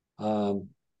um,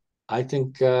 I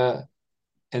think,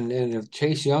 and if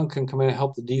Chase Young can come in and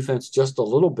help the defense just a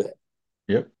little bit,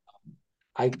 Yep.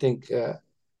 I think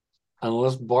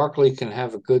unless Barkley can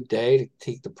have a good day to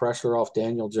take the pressure off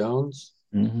Daniel Jones,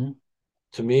 Hmm.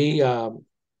 to me,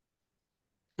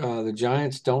 the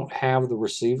Giants don't have the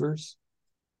receivers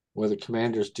where the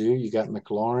Commanders do. You got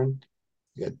McLaurin,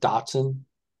 you got Dotson.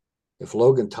 If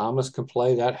Logan Thomas can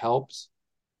play, that helps.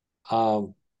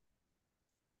 Um,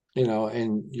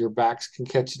 and your backs can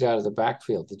catch it out of the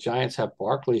backfield. The Giants have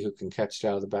Barkley who can catch it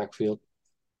out of the backfield.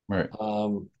 Right.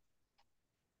 Um,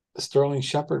 Sterling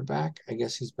Shepard back? I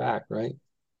guess he's back, right?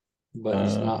 But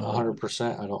he's not Uh,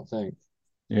 100%, I don't think.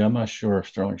 yeah, I'm not sure if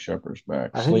Sterling Shepard's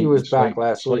back. I think he was back Slate,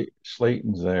 last week. Slate,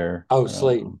 Slayton's there. Oh,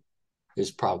 Slayton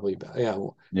is probably back. Yeah.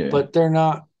 Yeah, But they're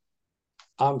not,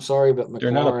 I'm sorry, but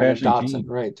they're not a McLaurin and passing Dotson,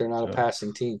 team. right? They're not a So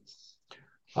passing team.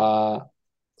 Uh,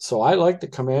 so I like the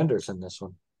Commanders in this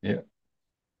one. yeah,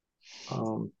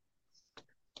 Um,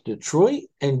 Detroit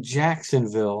and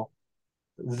Jacksonville.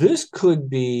 This could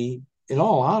be, in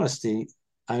all honesty,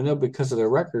 I know because of their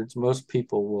records, most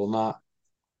people will not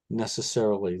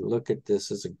necessarily look at this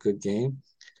as a good game.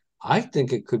 I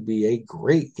think it could be a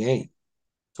great game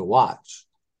to watch.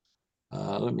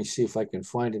 Let me see if I can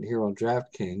find it here on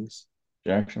DraftKings.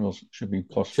 Jacksonville should be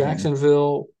 +1.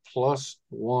 Jacksonville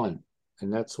 +1,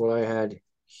 and that's what I had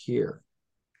here.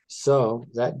 So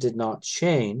that did not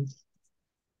change.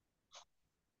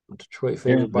 Detroit Yeah,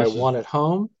 favored by 1 at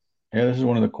home. this is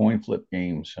one of the coin flip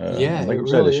games. Yeah, And like it you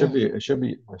said, really is. it should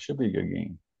be a good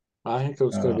game. I think it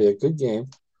was going Uh, to be a good game.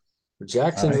 I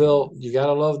Jacksonville, you got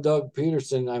to love Doug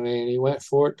Peterson. I mean, he went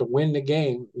for it to win the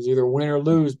game. It was either win or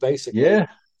lose, basically. Yeah,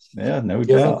 yeah, no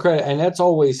Give him doubt. credit. And that's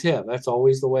always him. That's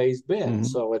always the way he's been. Hmm.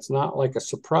 So it's not like a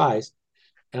surprise.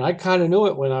 And I kind of knew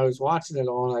it when I was watching it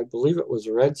on, I believe it was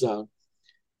Red Zone.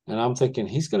 And I'm thinking,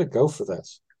 he's going to go for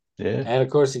this. Yeah, And of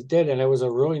course he did. And it was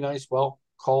a really nice, well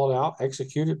called out,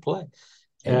 executed play.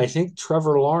 And yeah, I think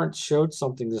Trevor Lawrence showed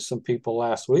something to some people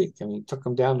last week. I mean, he took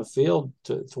them down the field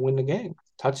to win the game,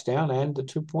 touchdown and the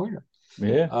 2-pointer.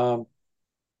 yeah.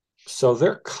 So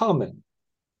they're coming.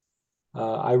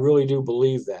 I really do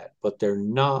believe that, but they're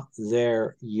not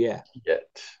there yet.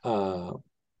 Yet. Uh, And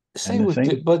same the with,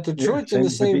 same, but yeah, Detroit's in the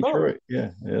same with same boat. Detroit. Yeah,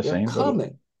 yeah, They're same boat.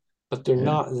 coming, but they're Yeah,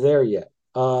 not there yet.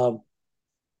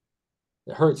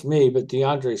 It hurts me, but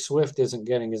DeAndre Swift isn't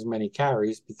getting as many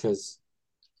carries because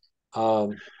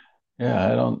um,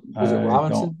 yeah. was it I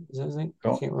Robinson? Is that his name? I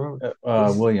don't. can't remember.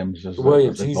 He's Williams is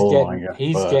Williams. the goal line guy,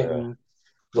 He's getting the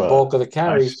but bulk of the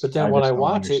carries. But then I when I just don't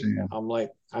watch it, understand. I'm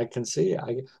like, I can see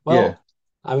it. Yeah,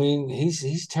 I mean,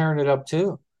 he's tearing it up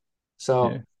too. yeah,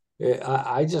 So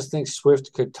I just think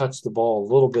Swift could touch the ball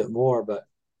a little bit more, but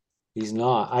he's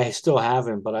not. I still have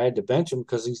him, but I had to bench him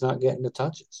because he's not getting the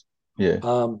touches. yeah.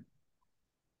 Um,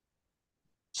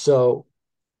 so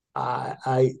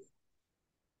I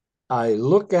I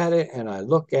look at it and I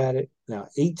look at it. Now,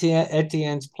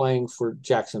 Etienne's playing for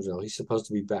Jacksonville. He's supposed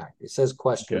to be back. It says Okay.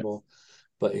 questionable,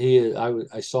 but he is,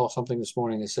 I saw something this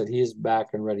morning that said he is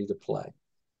back and ready to play.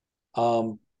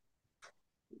 Um,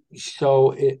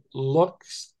 so it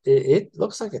looks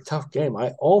like a tough game. I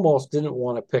almost didn't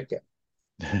want to pick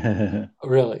it,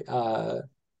 really.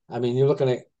 I mean, you're looking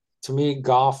at, to me,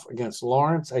 Goff against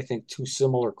Lawrence. I think two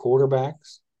similar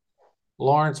quarterbacks.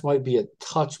 Lawrence might be a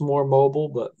touch more mobile,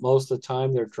 but most of the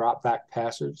time they're drop back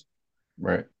passers.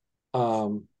 Right.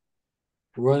 Um,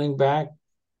 Running back,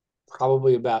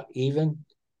 probably about even.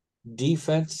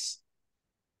 Defense,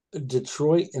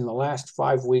 Detroit in the last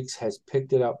 5 weeks has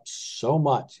picked it up so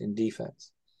much in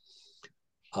defense.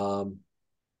 Um,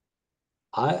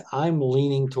 I'm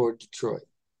leaning toward Detroit.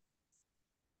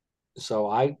 So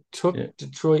I took Yeah.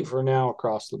 Detroit for now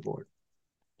across the board.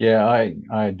 Yeah,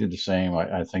 I did the same.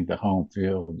 I think the home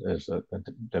field is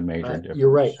the major You're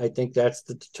right. difference. I think that's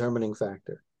the determining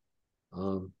factor.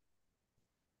 Um,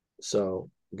 so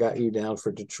got you down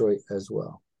for Detroit as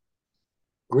well.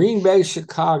 Green Bay,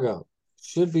 Chicago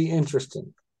should be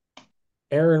interesting.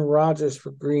 Aaron Rodgers for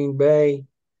Green Bay.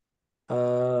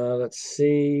 Let's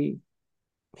see.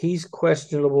 He's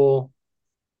questionable,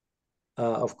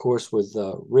 of course, with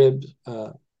rib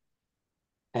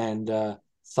and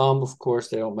thumb. Of course,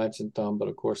 they don't mention thumb, but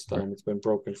of course, Right. thumb. It's been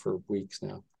broken for weeks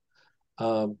now.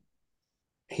 Um,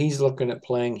 he's looking at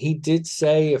playing. He did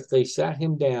say if they sat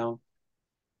him down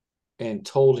and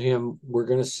told him, we're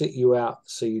going to sit you out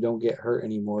so you don't get hurt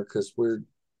anymore because we're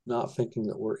not thinking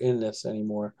that we're in this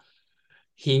anymore,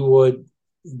 he would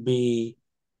be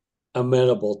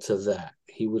amenable to that.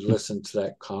 He would listen to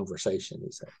that conversation,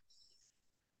 he said.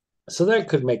 So that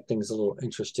could make things a little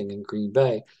interesting in Green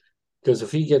Bay because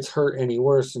if he gets hurt any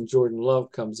worse and Jordan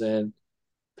Love comes in,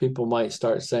 people might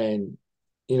start saying,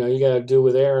 you got to do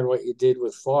with Aaron what you did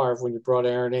with Favre when you brought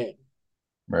Aaron in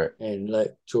Right. and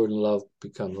let Jordan Love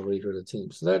become the leader of the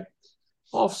team. So that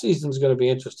offseason is going to be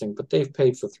interesting, but they've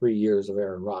paid for 3 years of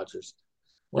Aaron Rodgers.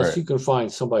 Unless Right. you can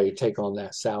find somebody to take on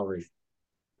that salary,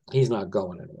 he's not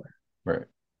going anywhere. Right.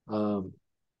 Um,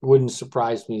 wouldn't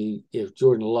surprise me if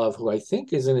Jordan Love, who I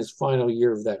think is in his final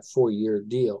year of that 4-year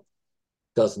deal,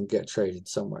 doesn't get traded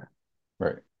somewhere.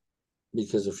 Right.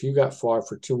 Because if you got Favre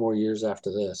for 2 more years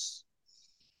after this,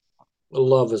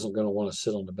 Love isn't going to want to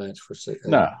sit on the bench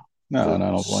No, no, for no,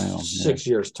 I don't blame them. Yeah. 6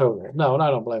 years total. No, and I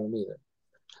don't blame him either.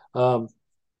 Um,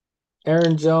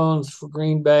 Aaron Jones for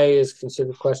Green Bay is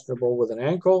considered questionable with an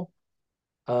ankle.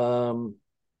 Um,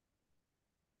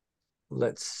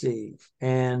 let's see.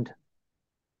 And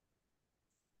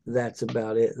that's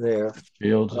about it there.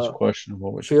 Fields is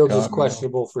questionable with Fields is Chicago,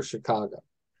 questionable for Chicago.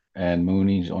 and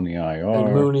Mooney's on the And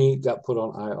IR, Mooney got put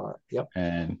on IR. Yep.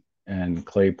 and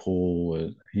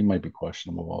Claypool he might be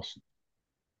questionable also.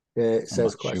 It I'm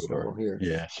says not questionable sure. here.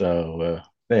 Yeah, so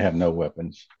they have no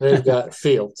weapons. They've got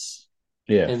Fields.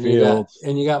 Yeah, and Fields,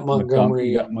 you got You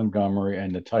Montgomery got and Montgomery,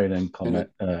 and the tight end and Clement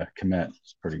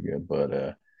is pretty good, but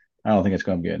I don't think it's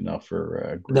going to be enough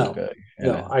for Green no, Bay.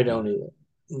 no, And I don't either.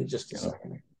 Give me just a you know,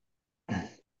 second.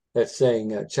 That's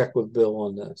saying check with Bill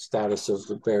on the status of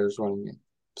the Bears running it.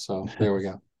 So there we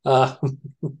go.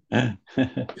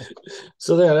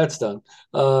 So there, that's done.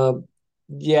 Uh,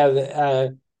 yeah,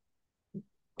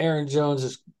 Aaron Jones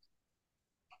is,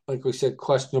 like we said,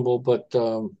 questionable, they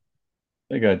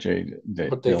got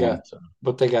but they Dillon. got So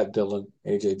Dillon,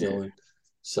 AJ yeah, Dillon.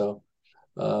 So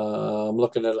I'm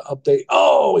looking at an update.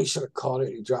 Oh, he should have caught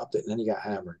it. He dropped it, and then he got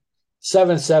hammered.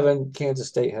 7-7. Kansas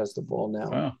State has the ball now.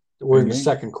 wow, We're good in the game.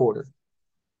 second quarter.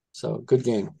 So good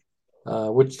game.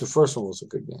 Which the first one was a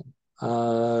good game.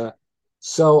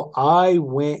 So I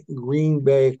went Green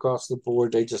Bay across the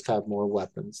board. They just have more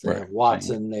weapons. They Right, have same.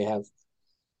 Watson. They have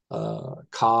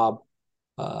Cobb.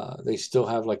 They still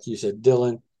have, like you said,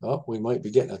 Dillon. Oh, we might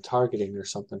be getting a targeting or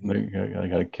something here. They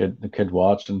got a kid. The kid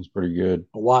Watson's pretty good.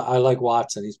 I like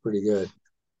Watson. He's pretty good.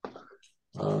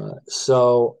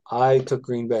 So I took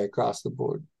Green Bay across the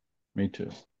board. Me too.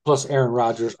 Plus, Aaron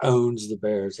Rodgers owns the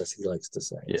Bears, as he likes to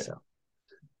say. Yeah,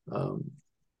 So,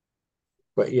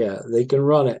 but yeah, they can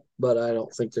run it, but I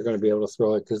don't think they're going to be able to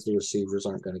throw it because the receivers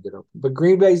aren't going to get open. But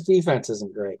Green Bay's defense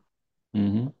isn't great.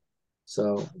 mm-hmm.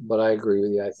 So, but I agree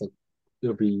with you. I think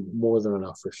it'll be more than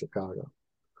enough for Chicago.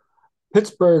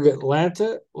 Pittsburgh,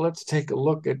 Atlanta. Let's take a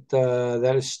look at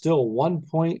that. Is still 1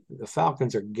 point. The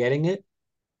Falcons are getting it,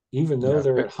 even though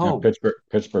they're at home.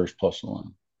 Pittsburgh's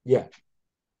 +1. Yeah,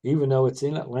 even though it's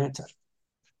in Atlanta.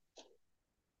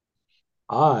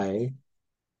 I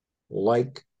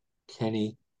like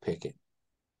Kenny Pickett.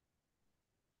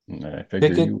 I figure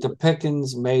you The would.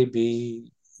 Pickens may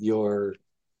be your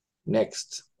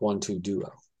next 1-2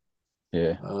 duo.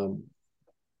 Yeah,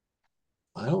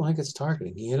 I don't think it's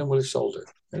targeting. He hit him with his shoulder,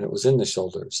 and it was in the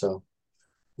shoulder. So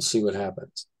we'll see what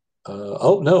happens.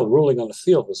 Oh no, ruling on the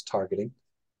field was targeting.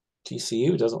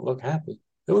 TCU doesn't look happy.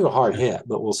 It was a hard hit,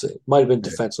 but we'll see. Might have been yeah,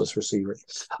 defenseless receiver.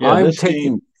 yeah. I'm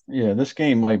taking This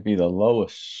game might be the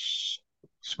lowest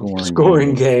scoring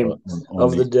scoring game game on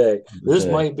of the day. the This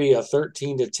day might be a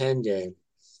 13-10 game,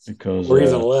 because or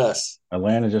even less.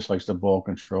 Atlanta just likes the ball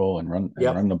control and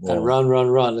Yep. run the And ball.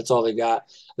 run. That's all they got.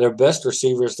 Their best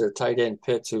receiver is their tight end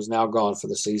Pitts, who's now gone for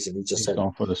the season. He just He's had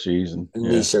gone for the season.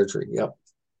 knee Yeah, surgery. Yep.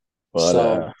 but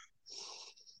So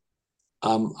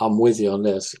I'm with you on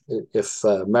this. If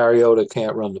Mariota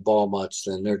can't run the ball much,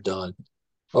 then they're done.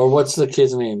 Or what's the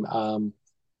kid's name?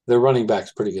 Their running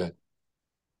back's pretty good.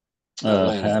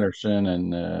 Atlanta. Patterson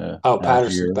and Oh,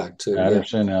 Patterson's Algier, back too. Yeah.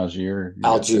 Algier.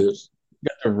 Algiers. You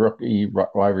got the rookie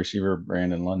wide receiver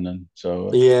Brandon London.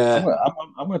 So Yeah.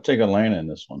 I'm gonna take Atlanta in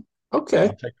this one. Okay. I'll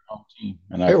take the home team,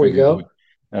 and I Here we figured go.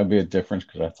 that'd be a difference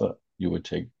because I thought you would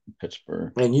take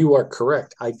Pittsburgh. And you are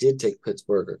correct. I did take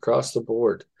Pittsburgh across the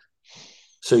board.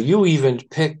 So you even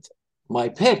picked my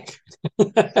pick.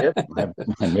 Yep,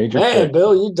 my major Man, pick.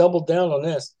 Bill, you doubled down on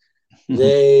this.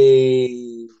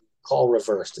 They call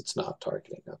reversed. It's not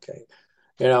targeting. Okay.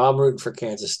 I'm rooting for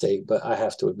Kansas State, but I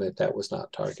have to admit that was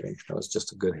not targeting. That was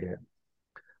just a good hit.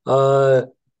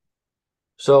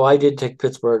 So I did take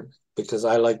Pittsburgh because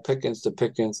I like Pickens to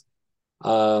Pickens.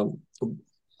 Um,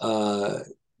 uh,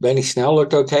 Benny Snell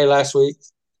looked okay last week,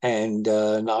 and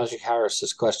Najee Harris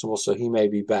is questionable, so he may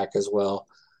be back as well.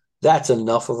 That's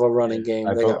enough of a running game.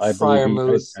 They got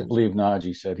Freiermuth. I believe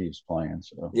Najee said he was playing.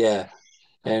 So Yeah,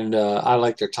 and I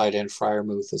like their tight end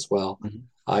Freiermuth as well. mm-hmm.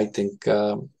 I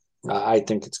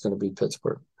think it's going to be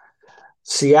Pittsburgh.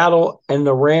 Seattle and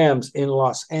the Rams in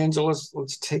Los Angeles.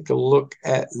 Let's take a look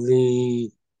at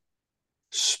the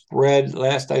spread.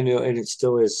 Last I knew, and it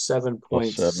still is 7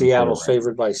 points. +7 for the Seattle's Rams.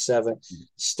 favored by 7.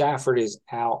 Stafford is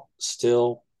out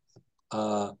still.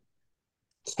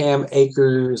 Cam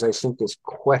Akers, I think, is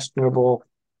questionable.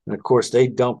 And of course, they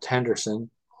dumped Henderson.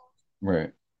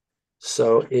 Right.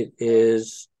 So it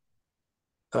is,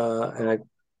 and I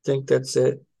think that's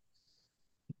it.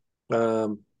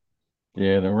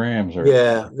 Yeah, the Rams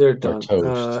Yeah, they're are done.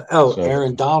 toast. So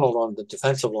Aaron Donald on the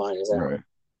defensive line is out. right.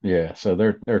 Yeah, so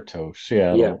they're toast.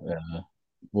 Yeah. Seattle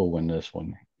will win this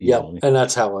one Yep, easily. and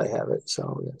that's how I have it.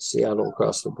 So yeah, Seattle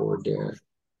across the board there.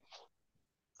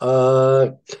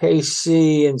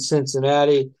 KC and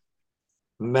Cincinnati.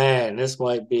 Man, this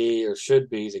might be or should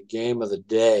be the game of the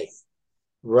day.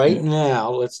 Right Yeah, now,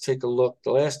 let's take a look.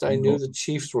 The last I I'm knew, going the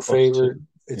Chiefs were +2. favored.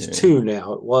 It's Yeah, 2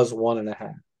 now. It was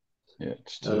 1.5. yeah,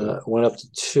 it's 2. Went up to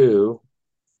 2.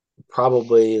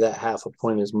 Probably that half a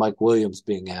point is Mike Williams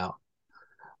being out.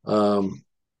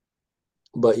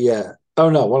 But yeah. Oh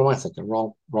no, what am I thinking?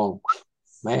 Wrong.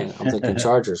 Man, I'm thinking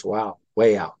Chargers. Wow,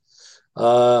 way out.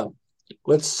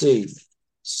 Let's see.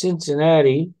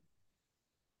 Cincinnati,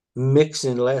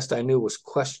 Mixon, last I knew, was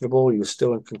questionable. He was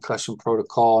still in concussion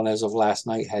protocol, and as of last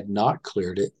night, had not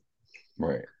cleared it.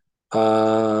 Right.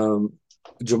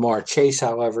 Jamar Chase,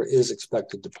 however, is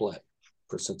expected to play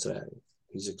for Cincinnati.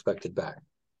 He's expected back.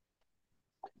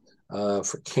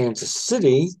 For Kansas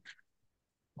City,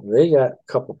 they got a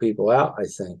couple people out, I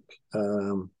think.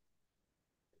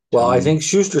 Well, I think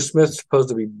Schuster Smith's supposed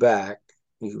to be back.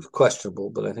 He was questionable,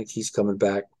 but I think he's coming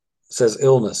back. It says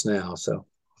illness now, so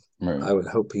Right. I would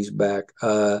hope he's back.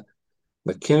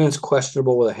 McKinnon's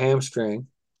questionable with a hamstring.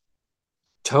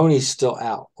 Tony's still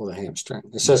out with a hamstring.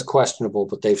 It says questionable,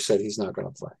 but they've said he's not going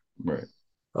to play. Right.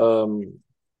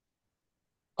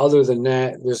 Other than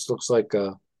that, this looks like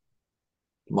a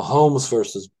Mahomes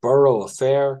versus Burrow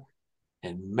affair.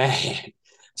 And man,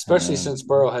 especially since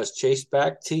Burrow has Chase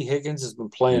back, T. Higgins has been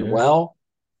playing well.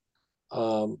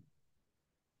 And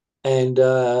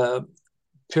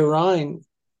Pirine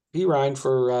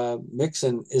for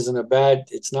Mixon isn't a bad.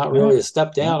 It's not really a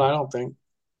step down, I don't think.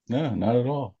 No, not at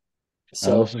all.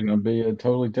 So this is going to be a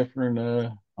totally different.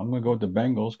 I'm going to go with the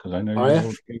Bengals because I know you're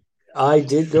going to go. I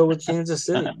did go with Kansas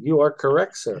City. You are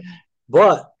correct, sir.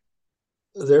 But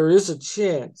there is a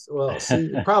chance. Well, see,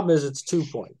 the problem is it's 2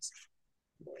 points.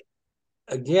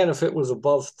 Again, if it was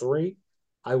above 3,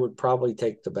 I would probably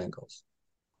take the Bengals.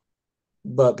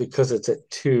 But because it's at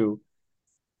 2,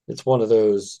 it's one of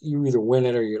those you either win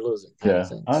it or you lose it kind of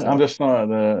thing. I'm just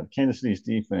not Kansas City's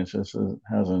defense just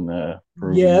hasn't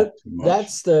proven too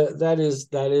much. That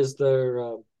is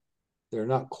their they're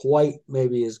not quite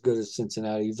maybe as good as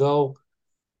Cincinnati, though.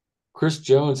 Chris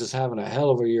Jones is having a hell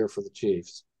of a year for the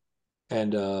Chiefs,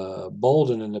 and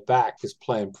Bolden in the back is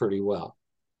playing pretty well.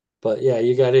 But yeah,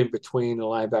 you got in between the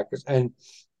linebackers, and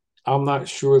I'm not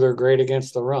sure they're great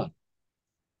against the run.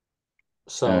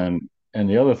 So and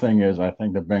the other thing is, I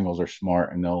think the Bengals are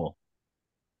smart, and they'll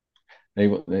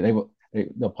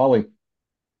probably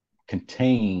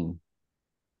contain.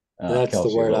 That's Kelsey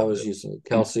the word I was using.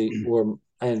 Kelsey,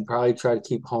 and probably try to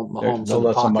keep Mahomes they'll in the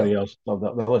let pocket. somebody else. They'll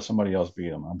let somebody else beat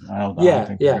them. I don't think yeah.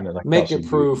 they're gonna let Make Kelsey it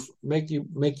prove. Make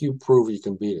you prove you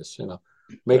can beat us.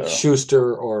 Make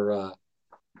Schuster or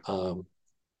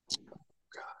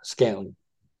Scantling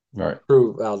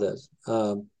prove Valdez.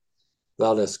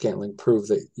 Valdez Scantling prove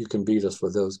that you can beat us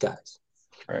with those guys.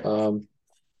 Right.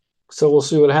 So we'll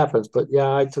see what happens. But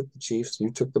yeah, I took the Chiefs.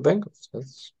 You took the Bengals.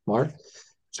 That's smart.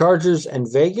 Chargers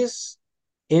and Vegas.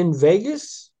 In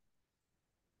Vegas,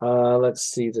 let's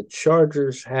see. The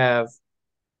Chargers have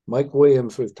Mike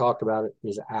Williams. We've talked about it.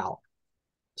 Is out.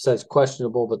 Says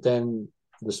questionable, but then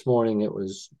this morning it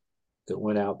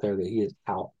went out there that he is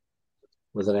out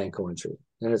with an ankle injury,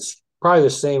 and it's probably the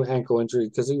same ankle injury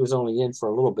because he was only in for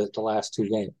a little bit the last 2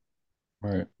 games.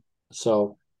 Right.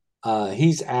 So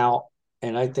he's out,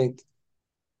 and I think,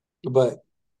 but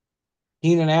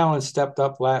Keenan Allen stepped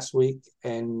up last week,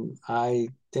 and I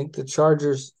think the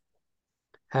Chargers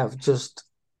have just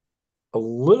a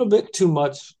little bit too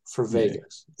much for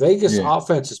Vegas. Vegas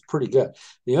offense is pretty good.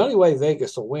 The only way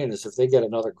Vegas will win is if they get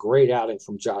another great outing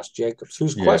from Josh Jacobs,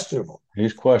 who's questionable.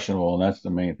 He's questionable, and that's the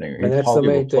main thing. He probably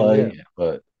will play,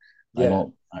 but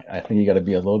I think you got to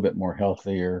be a little bit more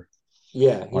healthier.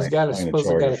 Yeah, he's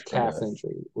supposedly got a calf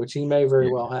injury, which he may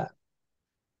very well have.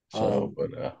 So,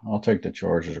 but I'll take the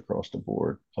Chargers across the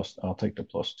board. Plus, I'll take the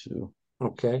 +2.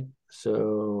 Okay,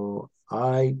 so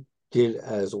I did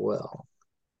as well.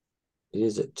 It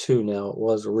is at 2 now. It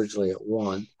was originally at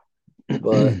 1,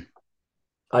 but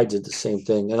I did the same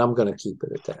thing, and I'm going to keep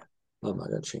it at that. I'm not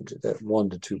going to change it. That 1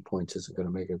 to 2 points isn't going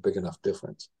to make a big enough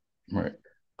difference. Right.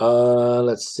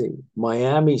 Let's see.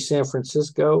 Miami, San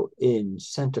Francisco in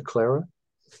Santa Clara.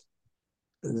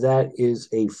 That is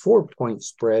a 4-point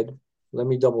spread. Let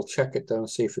me double check it though and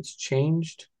see if it's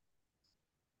changed.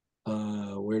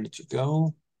 Where did you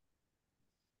go?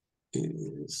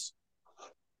 Is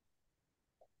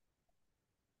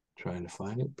trying to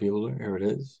find it. Bueller. Here it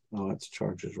is. Oh, it's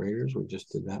Chargers Raiders. We just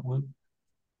did that one.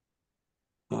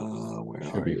 Where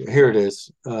are you? Here it is.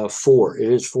 4.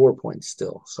 It is 4 points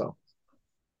still. So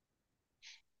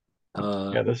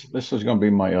this is going to be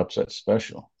my upset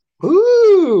special.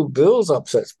 Ooh, Bills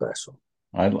upset special.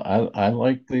 I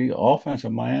like the offense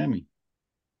of Miami.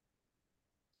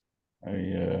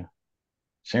 San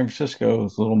Francisco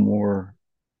is a little more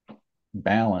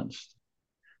balanced,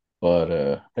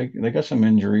 but they got some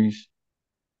injuries,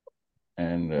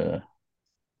 and they're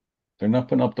not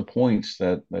putting up the points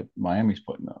that Miami's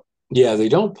putting up. Yeah, they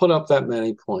don't put up that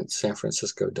many points. San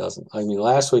Francisco doesn't. I mean,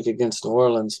 last week against New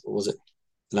Orleans, was it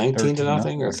 19 to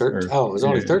nothing or 13? Oh, it was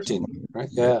only 13, right?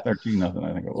 Yeah, 13-0,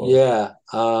 I think it was. Yeah.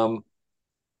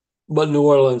 But New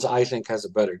Orleans, I think, has a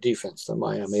better defense than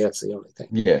Miami. That's the only thing.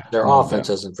 Yeah, Their no offense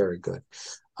doubt. isn't very good.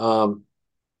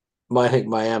 I think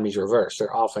Miami's reverse. Their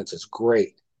offense is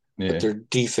great, but Yeah. their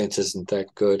defense isn't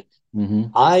that good. Mm-hmm.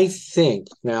 I think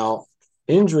now,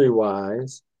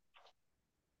 injury-wise,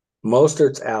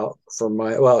 Mostert's out for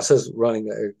it says running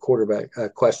a quarterback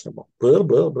questionable. Blah,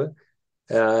 blah, blah.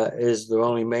 Is the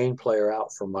only main player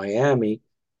out for Miami.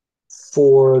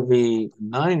 For the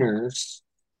Niners,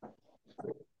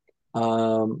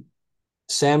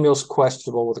 Samuel's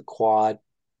questionable with a quad.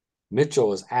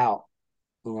 Mitchell is out,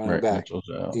 the running Right. back. Mitchell's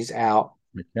out. He's out.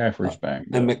 McCaffrey's back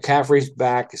And though. McCaffrey's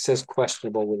back. It says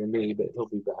questionable with a knee, but he'll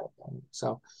be back.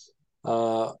 So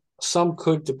some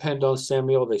could depend on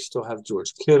Samuel. They still have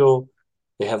George Kittle.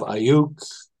 They have Ayuk.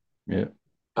 Yeah.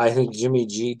 I think Jimmy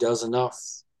G does enough.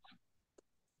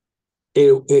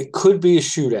 It could be a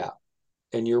shootout.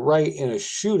 And you're right, in a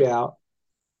shootout,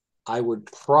 I would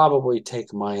probably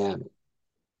take Miami.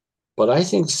 But I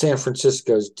think San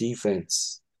Francisco's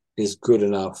defense is good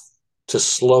enough to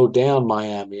slow down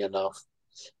Miami enough.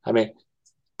 I mean,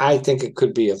 I think it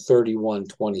could be a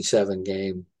 31-27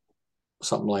 game,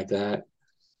 something like that.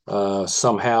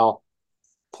 Somehow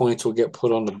points will get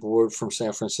put on the board from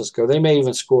San Francisco. They may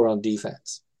even score on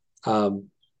defense.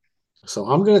 So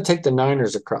I'm going to take the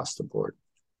Niners across the board.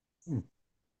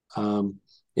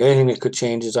 The only thing that could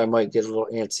change is I might get a little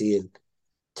antsy and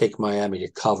take Miami to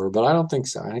cover, but I don't think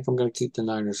so. I think I'm going to keep the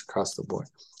Niners across the board.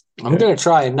 I'm Okay. going to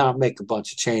try and not make a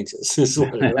bunch of changes. Is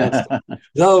what it amounts to.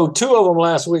 Though two of them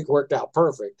last week worked out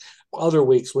perfect. Other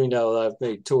weeks we know that I've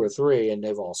made two or three and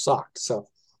they've all sucked. So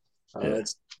Yeah.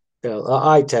 it's the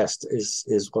eye test is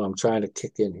what I'm trying to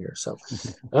kick in here. So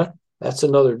that's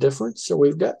another difference. So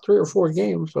we've got 3 or 4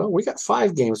 games. Well, we got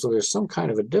 5 games, so there's some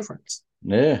kind of a difference.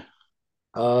 Yeah.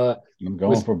 Uh, I'm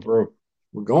going with for broke.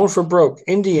 We're going for broke.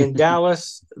 Indy and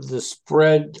Dallas, the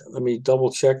spread, let me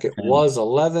double check. It 10. was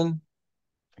 11.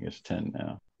 I guess 10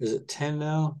 now. Is it 10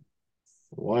 now?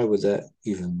 Why would that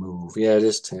even move? Yeah, it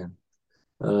is 10.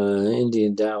 Indy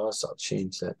and Dallas, I'll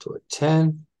change that to a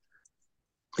 10.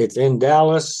 It's in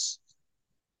Dallas.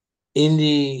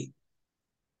 Indy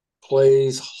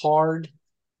plays hard.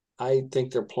 I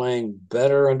think they're playing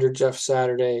better under Jeff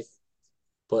Saturday,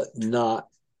 but not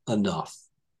enough.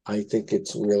 I think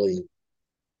it's really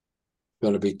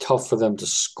going to be tough for them to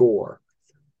score.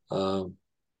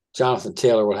 Jonathan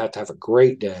Taylor will have to have a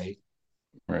great day.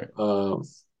 Right.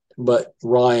 But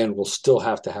Ryan will still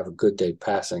have to have a good day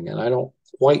passing. And I don't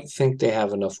quite think they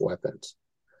have enough weapons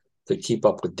to keep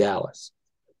up with Dallas.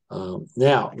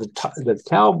 Now,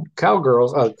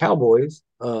 the Cowboys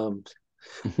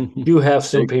do have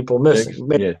some people missing.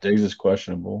 Diggs is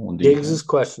questionable on Diggs defense. is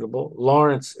questionable.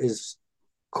 Lawrence is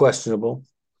questionable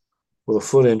with a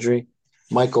foot injury.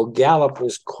 Michael Gallup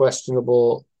is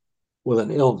questionable with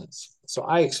an illness. So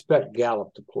I expect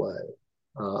Gallup to play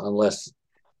unless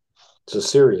it's a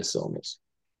serious illness,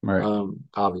 Right.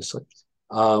 obviously.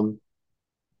 So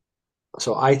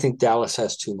I think Dallas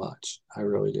has too much. I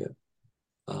really do.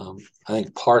 I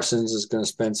think Parsons is going to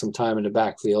spend some time in the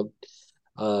backfield,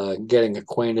 getting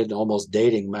acquainted and almost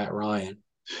dating Matt Ryan.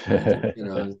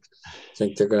 I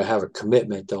think they're going to have a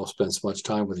commitment. They'll spend so much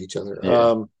time with each other.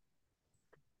 Yeah.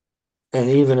 And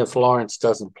even if Lawrence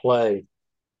doesn't play,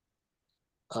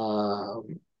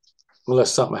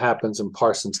 unless something happens and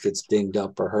Parsons gets dinged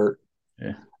up or hurt,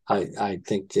 Yeah. I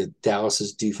think that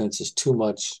Dallas's defense is too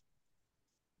much,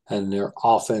 and their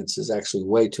offense is actually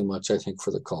way too much, I think,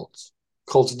 for the Colts.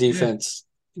 Colts Yeah. defense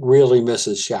really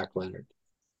misses Shaq Leonard.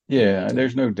 Yeah.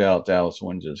 There's no doubt Dallas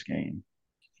wins this game,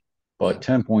 but Yeah.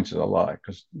 10 points is a lot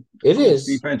because It Colts is.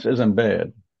 defense isn't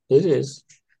bad. It is.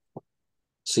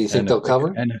 So you think they'll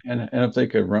cover? And if they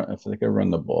could run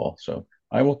the ball, so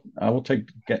I will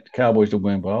get the Cowboys to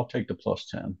win, but I'll take the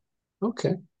 +10.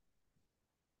 Okay.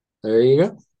 There you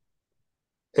go.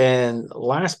 And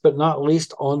last but not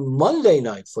least, on Monday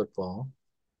Night Football,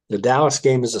 the Dallas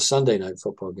game is a Sunday Night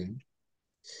Football game,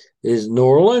 is New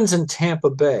Orleans and Tampa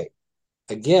Bay.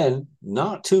 Again,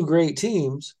 not two great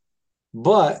teams,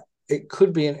 but it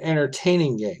could be an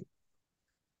entertaining game.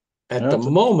 At the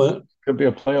moment, could be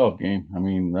a playoff game. I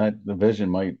mean, that division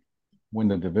might win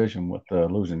the division with the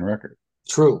losing record.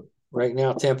 true. Right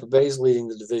now, Tampa Bay is leading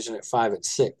the division at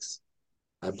 5-6,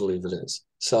 I believe it is.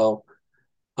 So,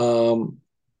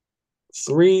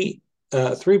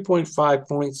 3.5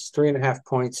 points, 3.5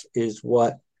 points is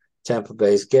what Tampa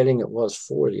Bay is getting. It was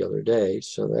 4 the other day,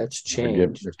 so that's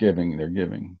changed. They're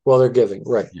giving. Well, they're giving,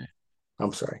 right. Yeah.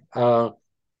 I'm sorry.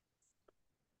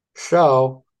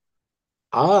 So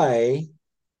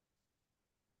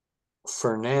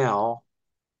for now,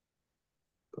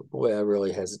 boy, I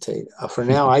really hesitate. For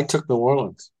now, I took New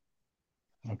Orleans.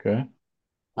 Okay.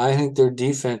 I think their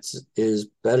defense is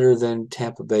better than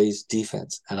Tampa Bay's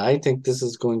defense, and I think this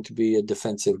is going to be a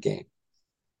defensive game.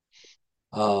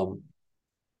 Um,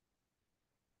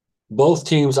 both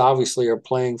teams obviously are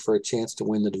playing for a chance to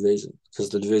win the division because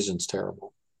the division's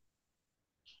terrible.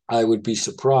 I would be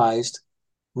surprised.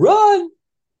 Run!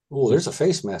 Oh, there's a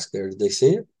face mask there. Did they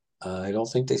see it? I don't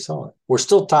think they saw it. We're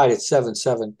still tied at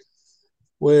 7-7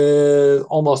 with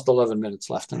almost 11 minutes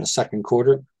left in the second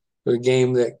quarter. A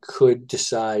game that could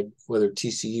decide whether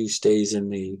TCU stays in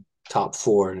the top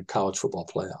four in the college football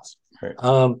playoffs.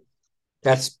 Right.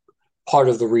 That's part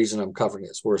of the reason I'm covering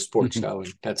this. We're a sports show,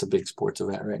 and that's a big sports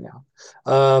event right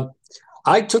now.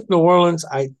 I took New Orleans.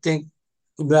 I think,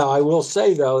 now I will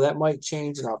say, though, that might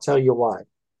change, and I'll tell you why.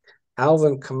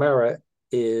 Alvin Kamara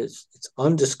it's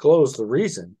undisclosed the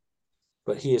reason,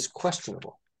 but he is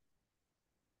questionable.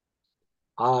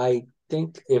 I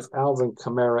think if Alvin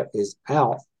Kamara is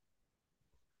out,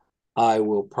 I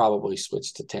will probably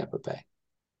switch to Tampa Bay.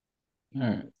 All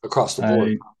right. Across the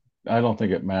board. I don't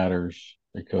think it matters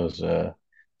because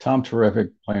Tom Terrific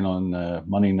playing on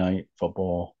Monday Night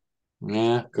Football.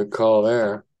 Yeah, good call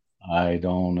there. I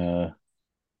don't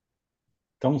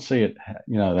see it,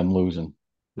 them losing.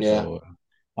 Yeah. So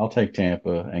I'll take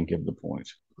Tampa and give the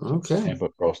points. Okay. Tampa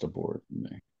across the board for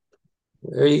me.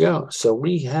 There you go. So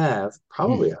we have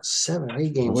probably a 7 or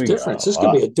 8 games difference. This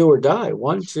could be a do or die.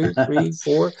 1, 2, 3,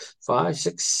 4, 5,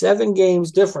 6, 7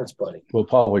 games difference, buddy. We'll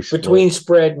probably split. Between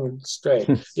spread and straight.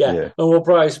 Yeah. Yeah. And we'll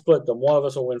probably split them. One of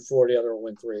us will win 4, the other will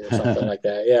win 3 or something like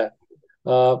that. Yeah.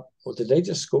 Well, did they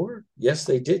just score? Yes,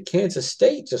 they did. Kansas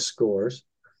State just scores.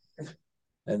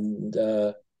 And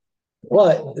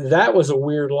but that was a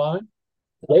weird line.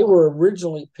 They were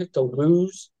originally picked to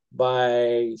lose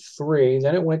by 3.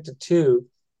 Then it went to 2.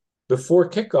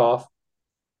 Before kickoff,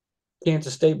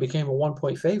 Kansas State became a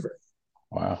 1-point favorite.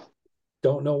 Wow.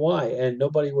 Don't know why. And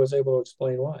nobody was able to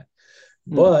explain why.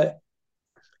 But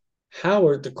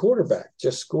Howard, the quarterback,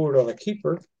 just scored on a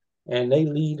keeper, and they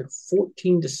lead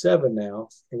 14-7 now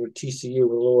with TCU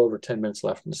with a little over 10 minutes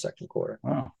left in the second quarter.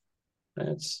 Wow.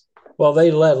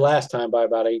 They led last time by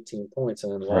about 18 points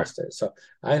and then lost it. So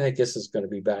I think this is going to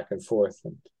be back and forth.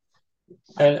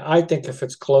 And I think if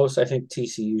it's close, I think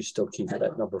TCU still keeps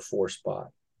that number 4 spot.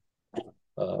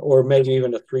 Or maybe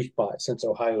even a 3 spot, since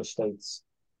Ohio State's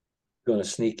going to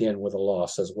sneak in with a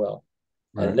loss as well.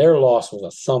 Right. And their loss was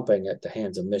a thumping at the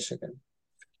hands of Michigan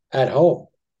at home.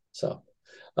 So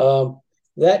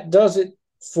that does it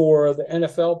for the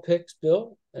NFL picks,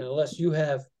 Bill. And unless you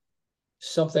have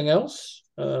something else,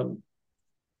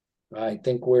 I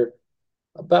think we're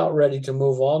about ready to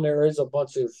move on. There is a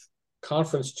bunch of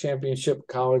conference championship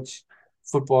college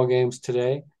football games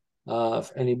today.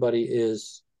 If anybody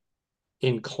is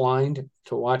inclined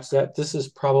to watch that, this is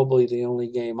probably the only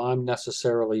game I'm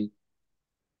necessarily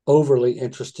overly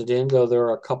interested in, though there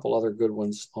are a couple other good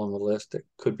ones on the list that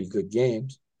could be good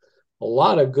games. A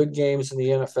lot of good games in the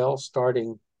NFL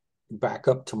starting back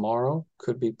up tomorrow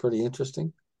could be pretty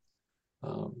interesting.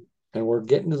 And we're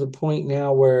getting to the point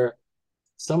now where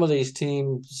some of these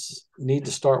teams need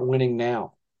to start winning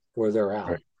now where they're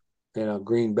out. Right.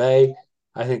 Green Bay,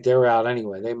 I think they're out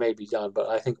anyway. They may be done, but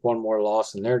I think one more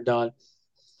loss and they're done.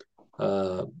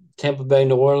 Tampa Bay,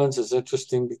 New Orleans is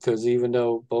interesting because even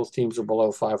though both teams are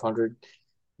below 500,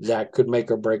 that could make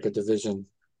or break a division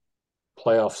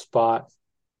playoff spot.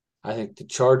 I think the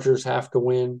Chargers have to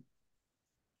win.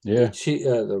 Yeah.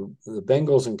 The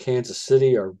Bengals and Kansas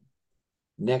City are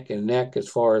neck and neck as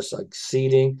far as like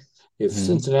seeding. If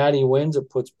Cincinnati wins, it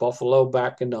puts Buffalo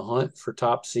back in the hunt for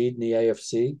top seed in the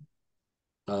AFC.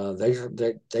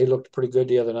 They looked pretty good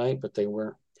the other night, but they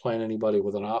weren't playing anybody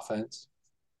with an offense.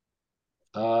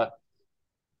 So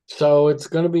it's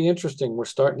going to be interesting. We're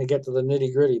starting to get to the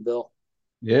nitty gritty, Bill.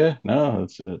 Yeah, no,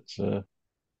 it's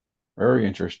very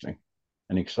interesting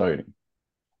and exciting.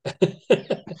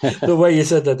 The way you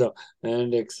said that, though,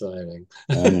 and exciting.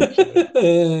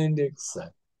 And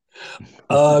exciting.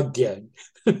 Again.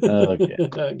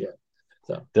 Again.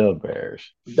 So the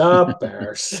Bears. The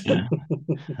Bears.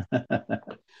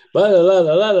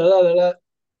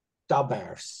 The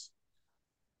Bears.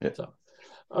 Yeah. So,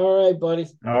 all right, buddy.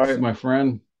 All right, my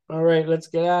friend. All right, let's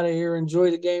get out of here.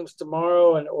 Enjoy the games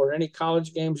tomorrow or any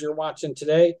college games you're watching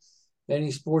today.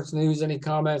 Any sports news, any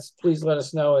comments, please let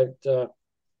us know at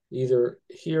either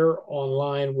here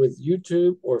online with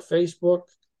YouTube or Facebook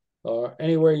or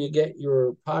anywhere you get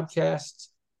your podcasts.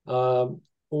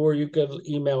 Or you could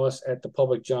email us at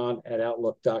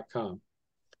thepublicjohn@outlook.com.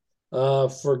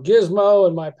 For Gizmo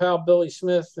and my pal Billy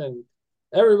Smith and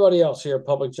everybody else here at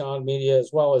Public John Media,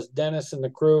 as well as Dennis and the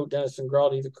crew, Dennis and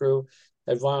Graldi, the crew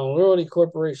at Vinyl Royalty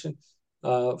Corporation,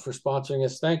 for sponsoring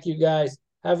us. Thank you, guys.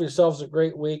 Have yourselves a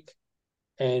great week,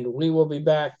 and we will be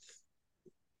back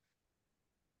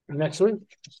next week.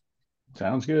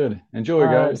 Sounds good. Enjoy,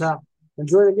 guys.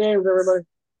 Enjoy the games, everybody.